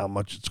don't know how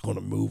much it's going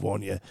to move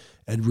on you.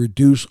 And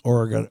reduce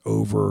Oregon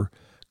over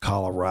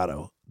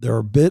Colorado. They're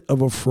a bit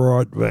of a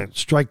fraud. Man,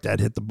 strike that,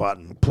 hit the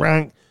button.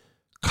 Prank.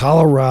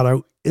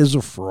 Colorado is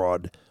a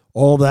fraud.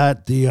 All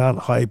that Deion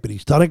hype, and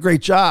he's done a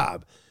great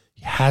job.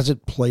 He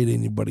hasn't played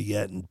anybody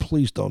yet, and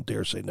please don't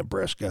dare say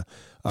Nebraska,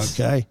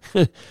 okay?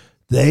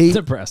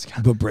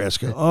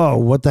 Nebraska. Oh,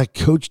 what that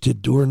coach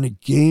did during the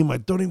game. I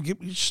don't even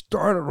get me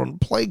started on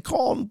play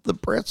calling.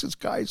 Nebraska's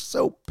guy is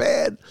so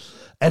bad.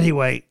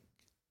 Anyway,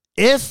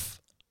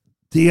 if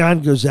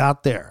Deion goes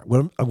out there,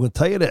 I'm going to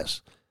tell you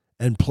this,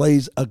 and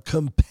plays a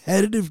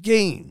competitive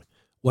game.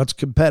 What's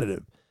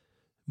competitive?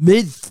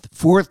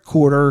 Mid-fourth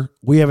quarter,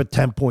 we have a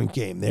 10-point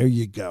game. There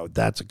you go.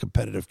 That's a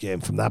competitive game.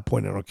 From that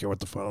point, I don't care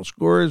what the final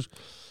score is.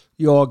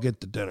 You all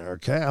get the dinner,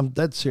 okay? I'm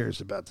dead serious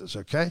about this,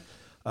 okay?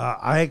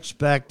 I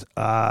expect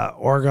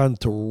Oregon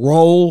to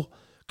roll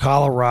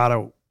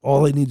Colorado.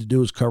 All they need to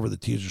do is cover the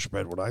teaser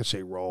spread when I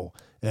say roll.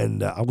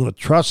 And I'm going to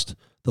trust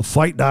the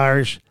Fighting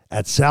Irish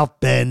at South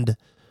Bend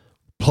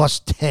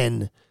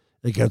 +10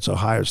 against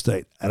Ohio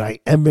State. And I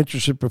am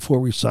interested, before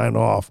we sign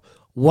off,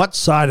 what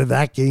side of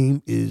that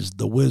game is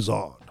the Wiz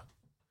on?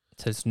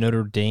 It says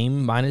Notre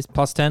Dame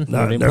 -+10?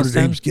 No, Notre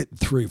Dame's getting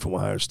 3 from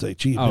Ohio State.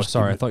 Gee,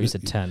 sorry. I thought you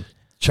said 10.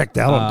 Checked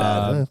out on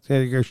that. Huh?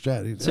 There you go,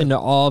 Chad. So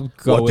no, I'll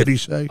go What with did he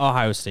say?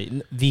 Ohio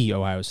State. The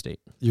Ohio State.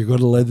 You're going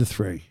to lay the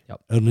 3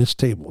 on this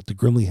table at the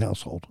Grimley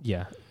household.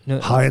 Yeah.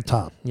 High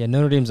atop. Yeah,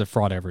 Notre Dame's a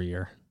fraud every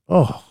year.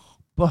 Talk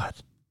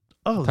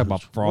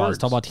about frauds.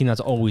 Talk about a team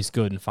that's always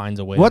good and finds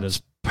a way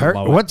what's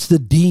the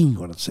dean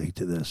going to say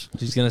to this?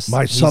 He's going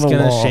My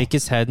son-in-law to shake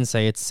his head and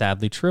say it's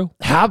sadly true.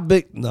 How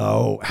big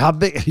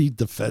he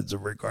defends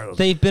him regardless.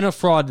 They've been a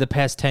fraud the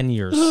past 10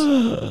 years.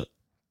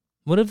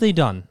 What have they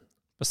done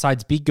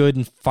besides be good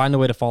and find a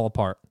way to fall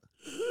apart?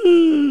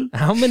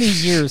 How many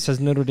years has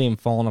Notre Dame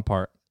fallen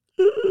apart?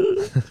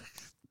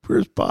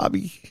 Where's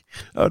Bobby?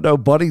 Oh, no,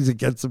 Buddy's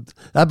against him.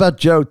 How about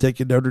Joe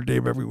taking Notre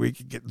Dame every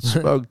week and getting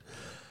smoked?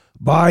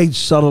 My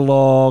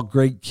son-in-law,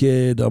 great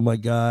kid. Oh, my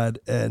God.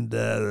 And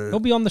he'll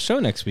be on the show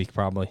next week,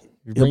 probably.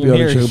 He'll be on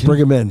the show.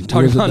 Bring him in.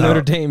 Talking about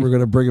Notre Dame. We're going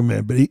to bring him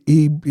in. But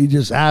he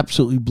just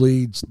absolutely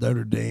bleeds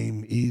Notre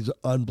Dame. He's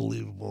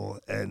unbelievable.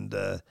 And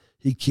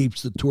he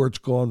keeps the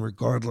torch going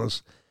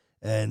regardless.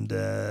 And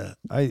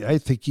I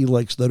think he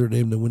likes Notre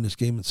Dame to win this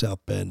game in South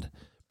Bend.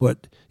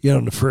 But,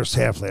 in the first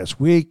half last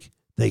week,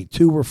 they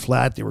too were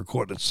flat. They were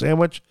caught in a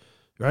sandwich,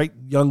 right?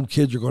 Young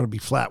kids are going to be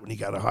flat when you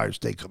got Ohio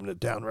State coming to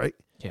town, right?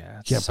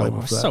 Yeah, Can't play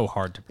with that. So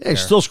hard to prepare. Yeah,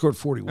 he still scored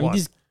 41.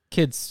 These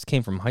kids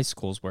came from high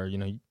schools where,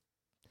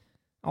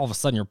 all of a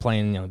sudden you're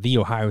playing, the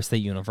Ohio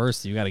State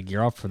University. You got to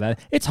gear up for that.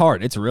 It's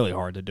hard. It's really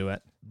hard to do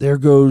it. There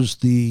goes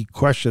the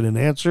question and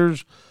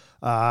answers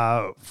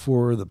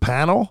for the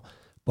panel.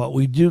 But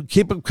we do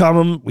keep them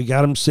coming. We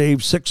got them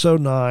saved,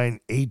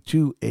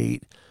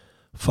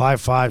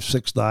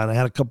 609-828-5569. I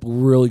had a couple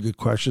really good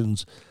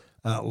questions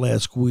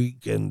last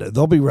week, and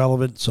they'll be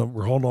relevant, so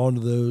we're holding on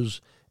to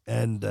those.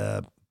 And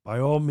by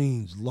all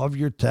means, love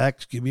your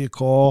text. Give me a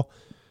call.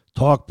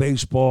 Talk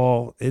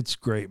baseball. It's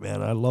great,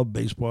 man. I love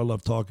baseball. I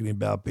love talking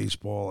about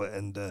baseball,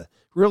 and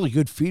really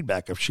good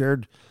feedback. I've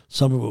shared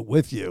some of it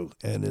with you,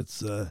 and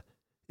it's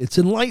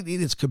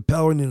enlightening, it's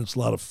compelling, and it's a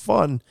lot of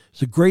fun.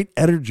 It's a great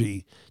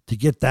energy to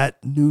get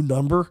that new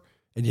number,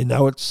 and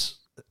it's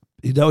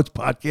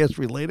podcast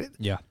related.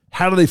 Yeah.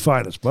 How do they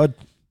find us, bud?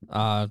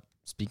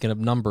 Speaking of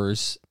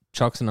numbers,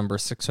 Chuck's number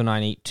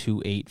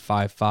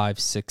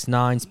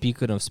 609-828-5569.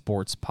 Speaking of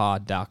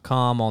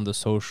sportspod.com on the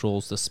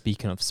socials, the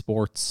Speaking of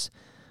Sports,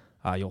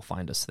 you'll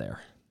find us there.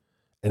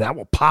 And that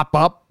will pop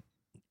up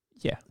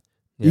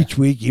each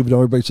week, even though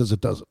everybody says it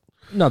doesn't.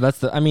 No,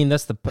 that's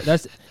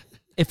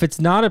if it's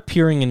not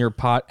appearing in your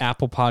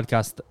Apple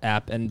Podcast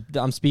app, and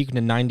I'm speaking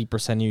to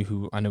 90% of you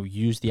who I know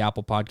use the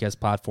Apple Podcast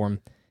platform,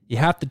 you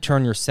have to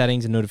turn your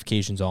settings and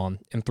notifications on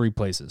in 3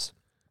 places.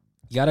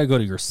 You got to go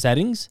to your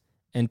settings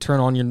and turn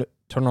on your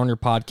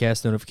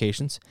podcast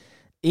notifications.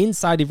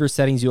 Inside of your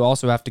settings, you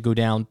also have to go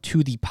down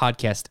to the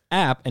podcast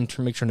app and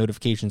make sure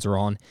notifications are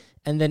on.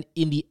 And then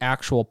in the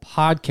actual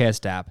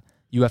podcast app,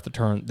 you have to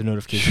turn the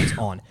notifications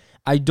on.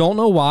 I don't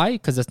know why,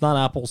 because it's not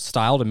Apple's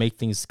style to make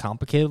things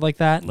complicated like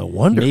that. No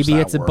wonder. Maybe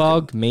it's a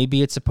bug.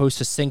 Maybe it's supposed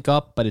to sync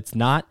up, but it's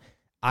not.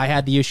 I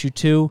had the issue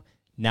too.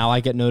 Now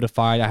I get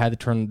notified. I had to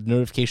turn the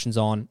notifications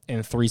on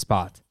in 3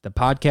 spots: the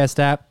podcast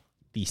app,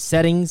 the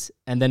settings,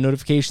 and then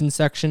notifications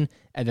section,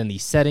 and then the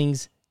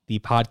settings, the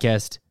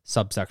podcast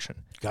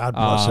subsection. God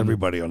bless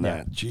everybody on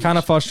that. Jeez. Kind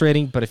of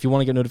frustrating, but if you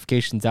want to get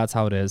notifications, that's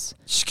how it is.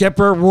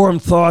 Skipper, warm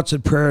thoughts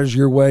and prayers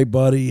your way,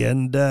 buddy.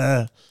 And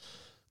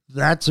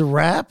that's a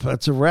wrap.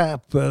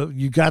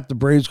 You got the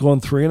Braves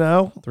going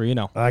 3-0.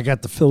 3-0. I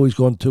got the Phillies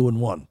going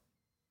 2-1.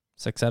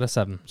 6 out of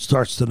 7.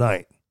 Starts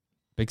tonight.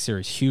 Big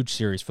series. Huge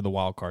series for the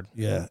wild card.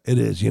 Yeah, it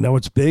is.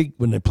 It's big.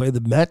 When they play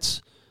the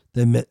Mets,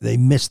 they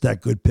missed that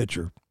good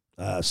pitcher,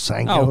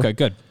 Sanko. Oh, okay,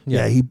 good.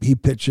 Yeah, he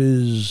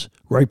pitches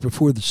right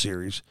before the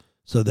series,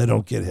 so they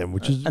don't get him.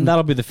 And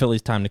that'll be the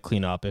Phillies' time to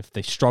clean up. If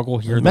they struggle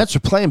here, the Mets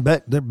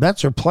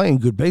are playing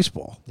good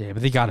baseball. Yeah,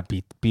 but they got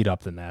to beat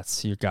up the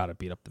Mets. You got to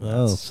beat up the Mets.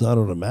 Well, it's not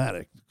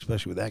automatic,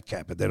 especially with that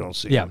cap, but they don't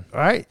see it. Yeah. All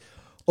right,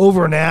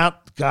 over and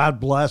out. God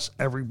bless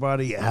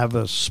everybody. Have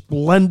a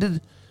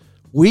splendid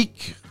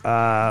week.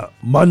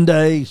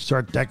 Monday,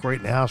 start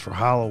decorating the house for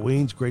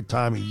Halloween. It's a great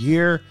time of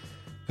year.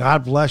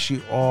 God bless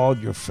you all,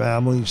 your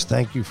families.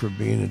 Thank you for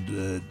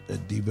being a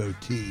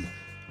devotee.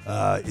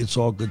 It's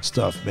all good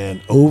stuff,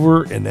 man.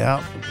 Over and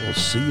out. We'll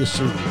see you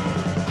soon.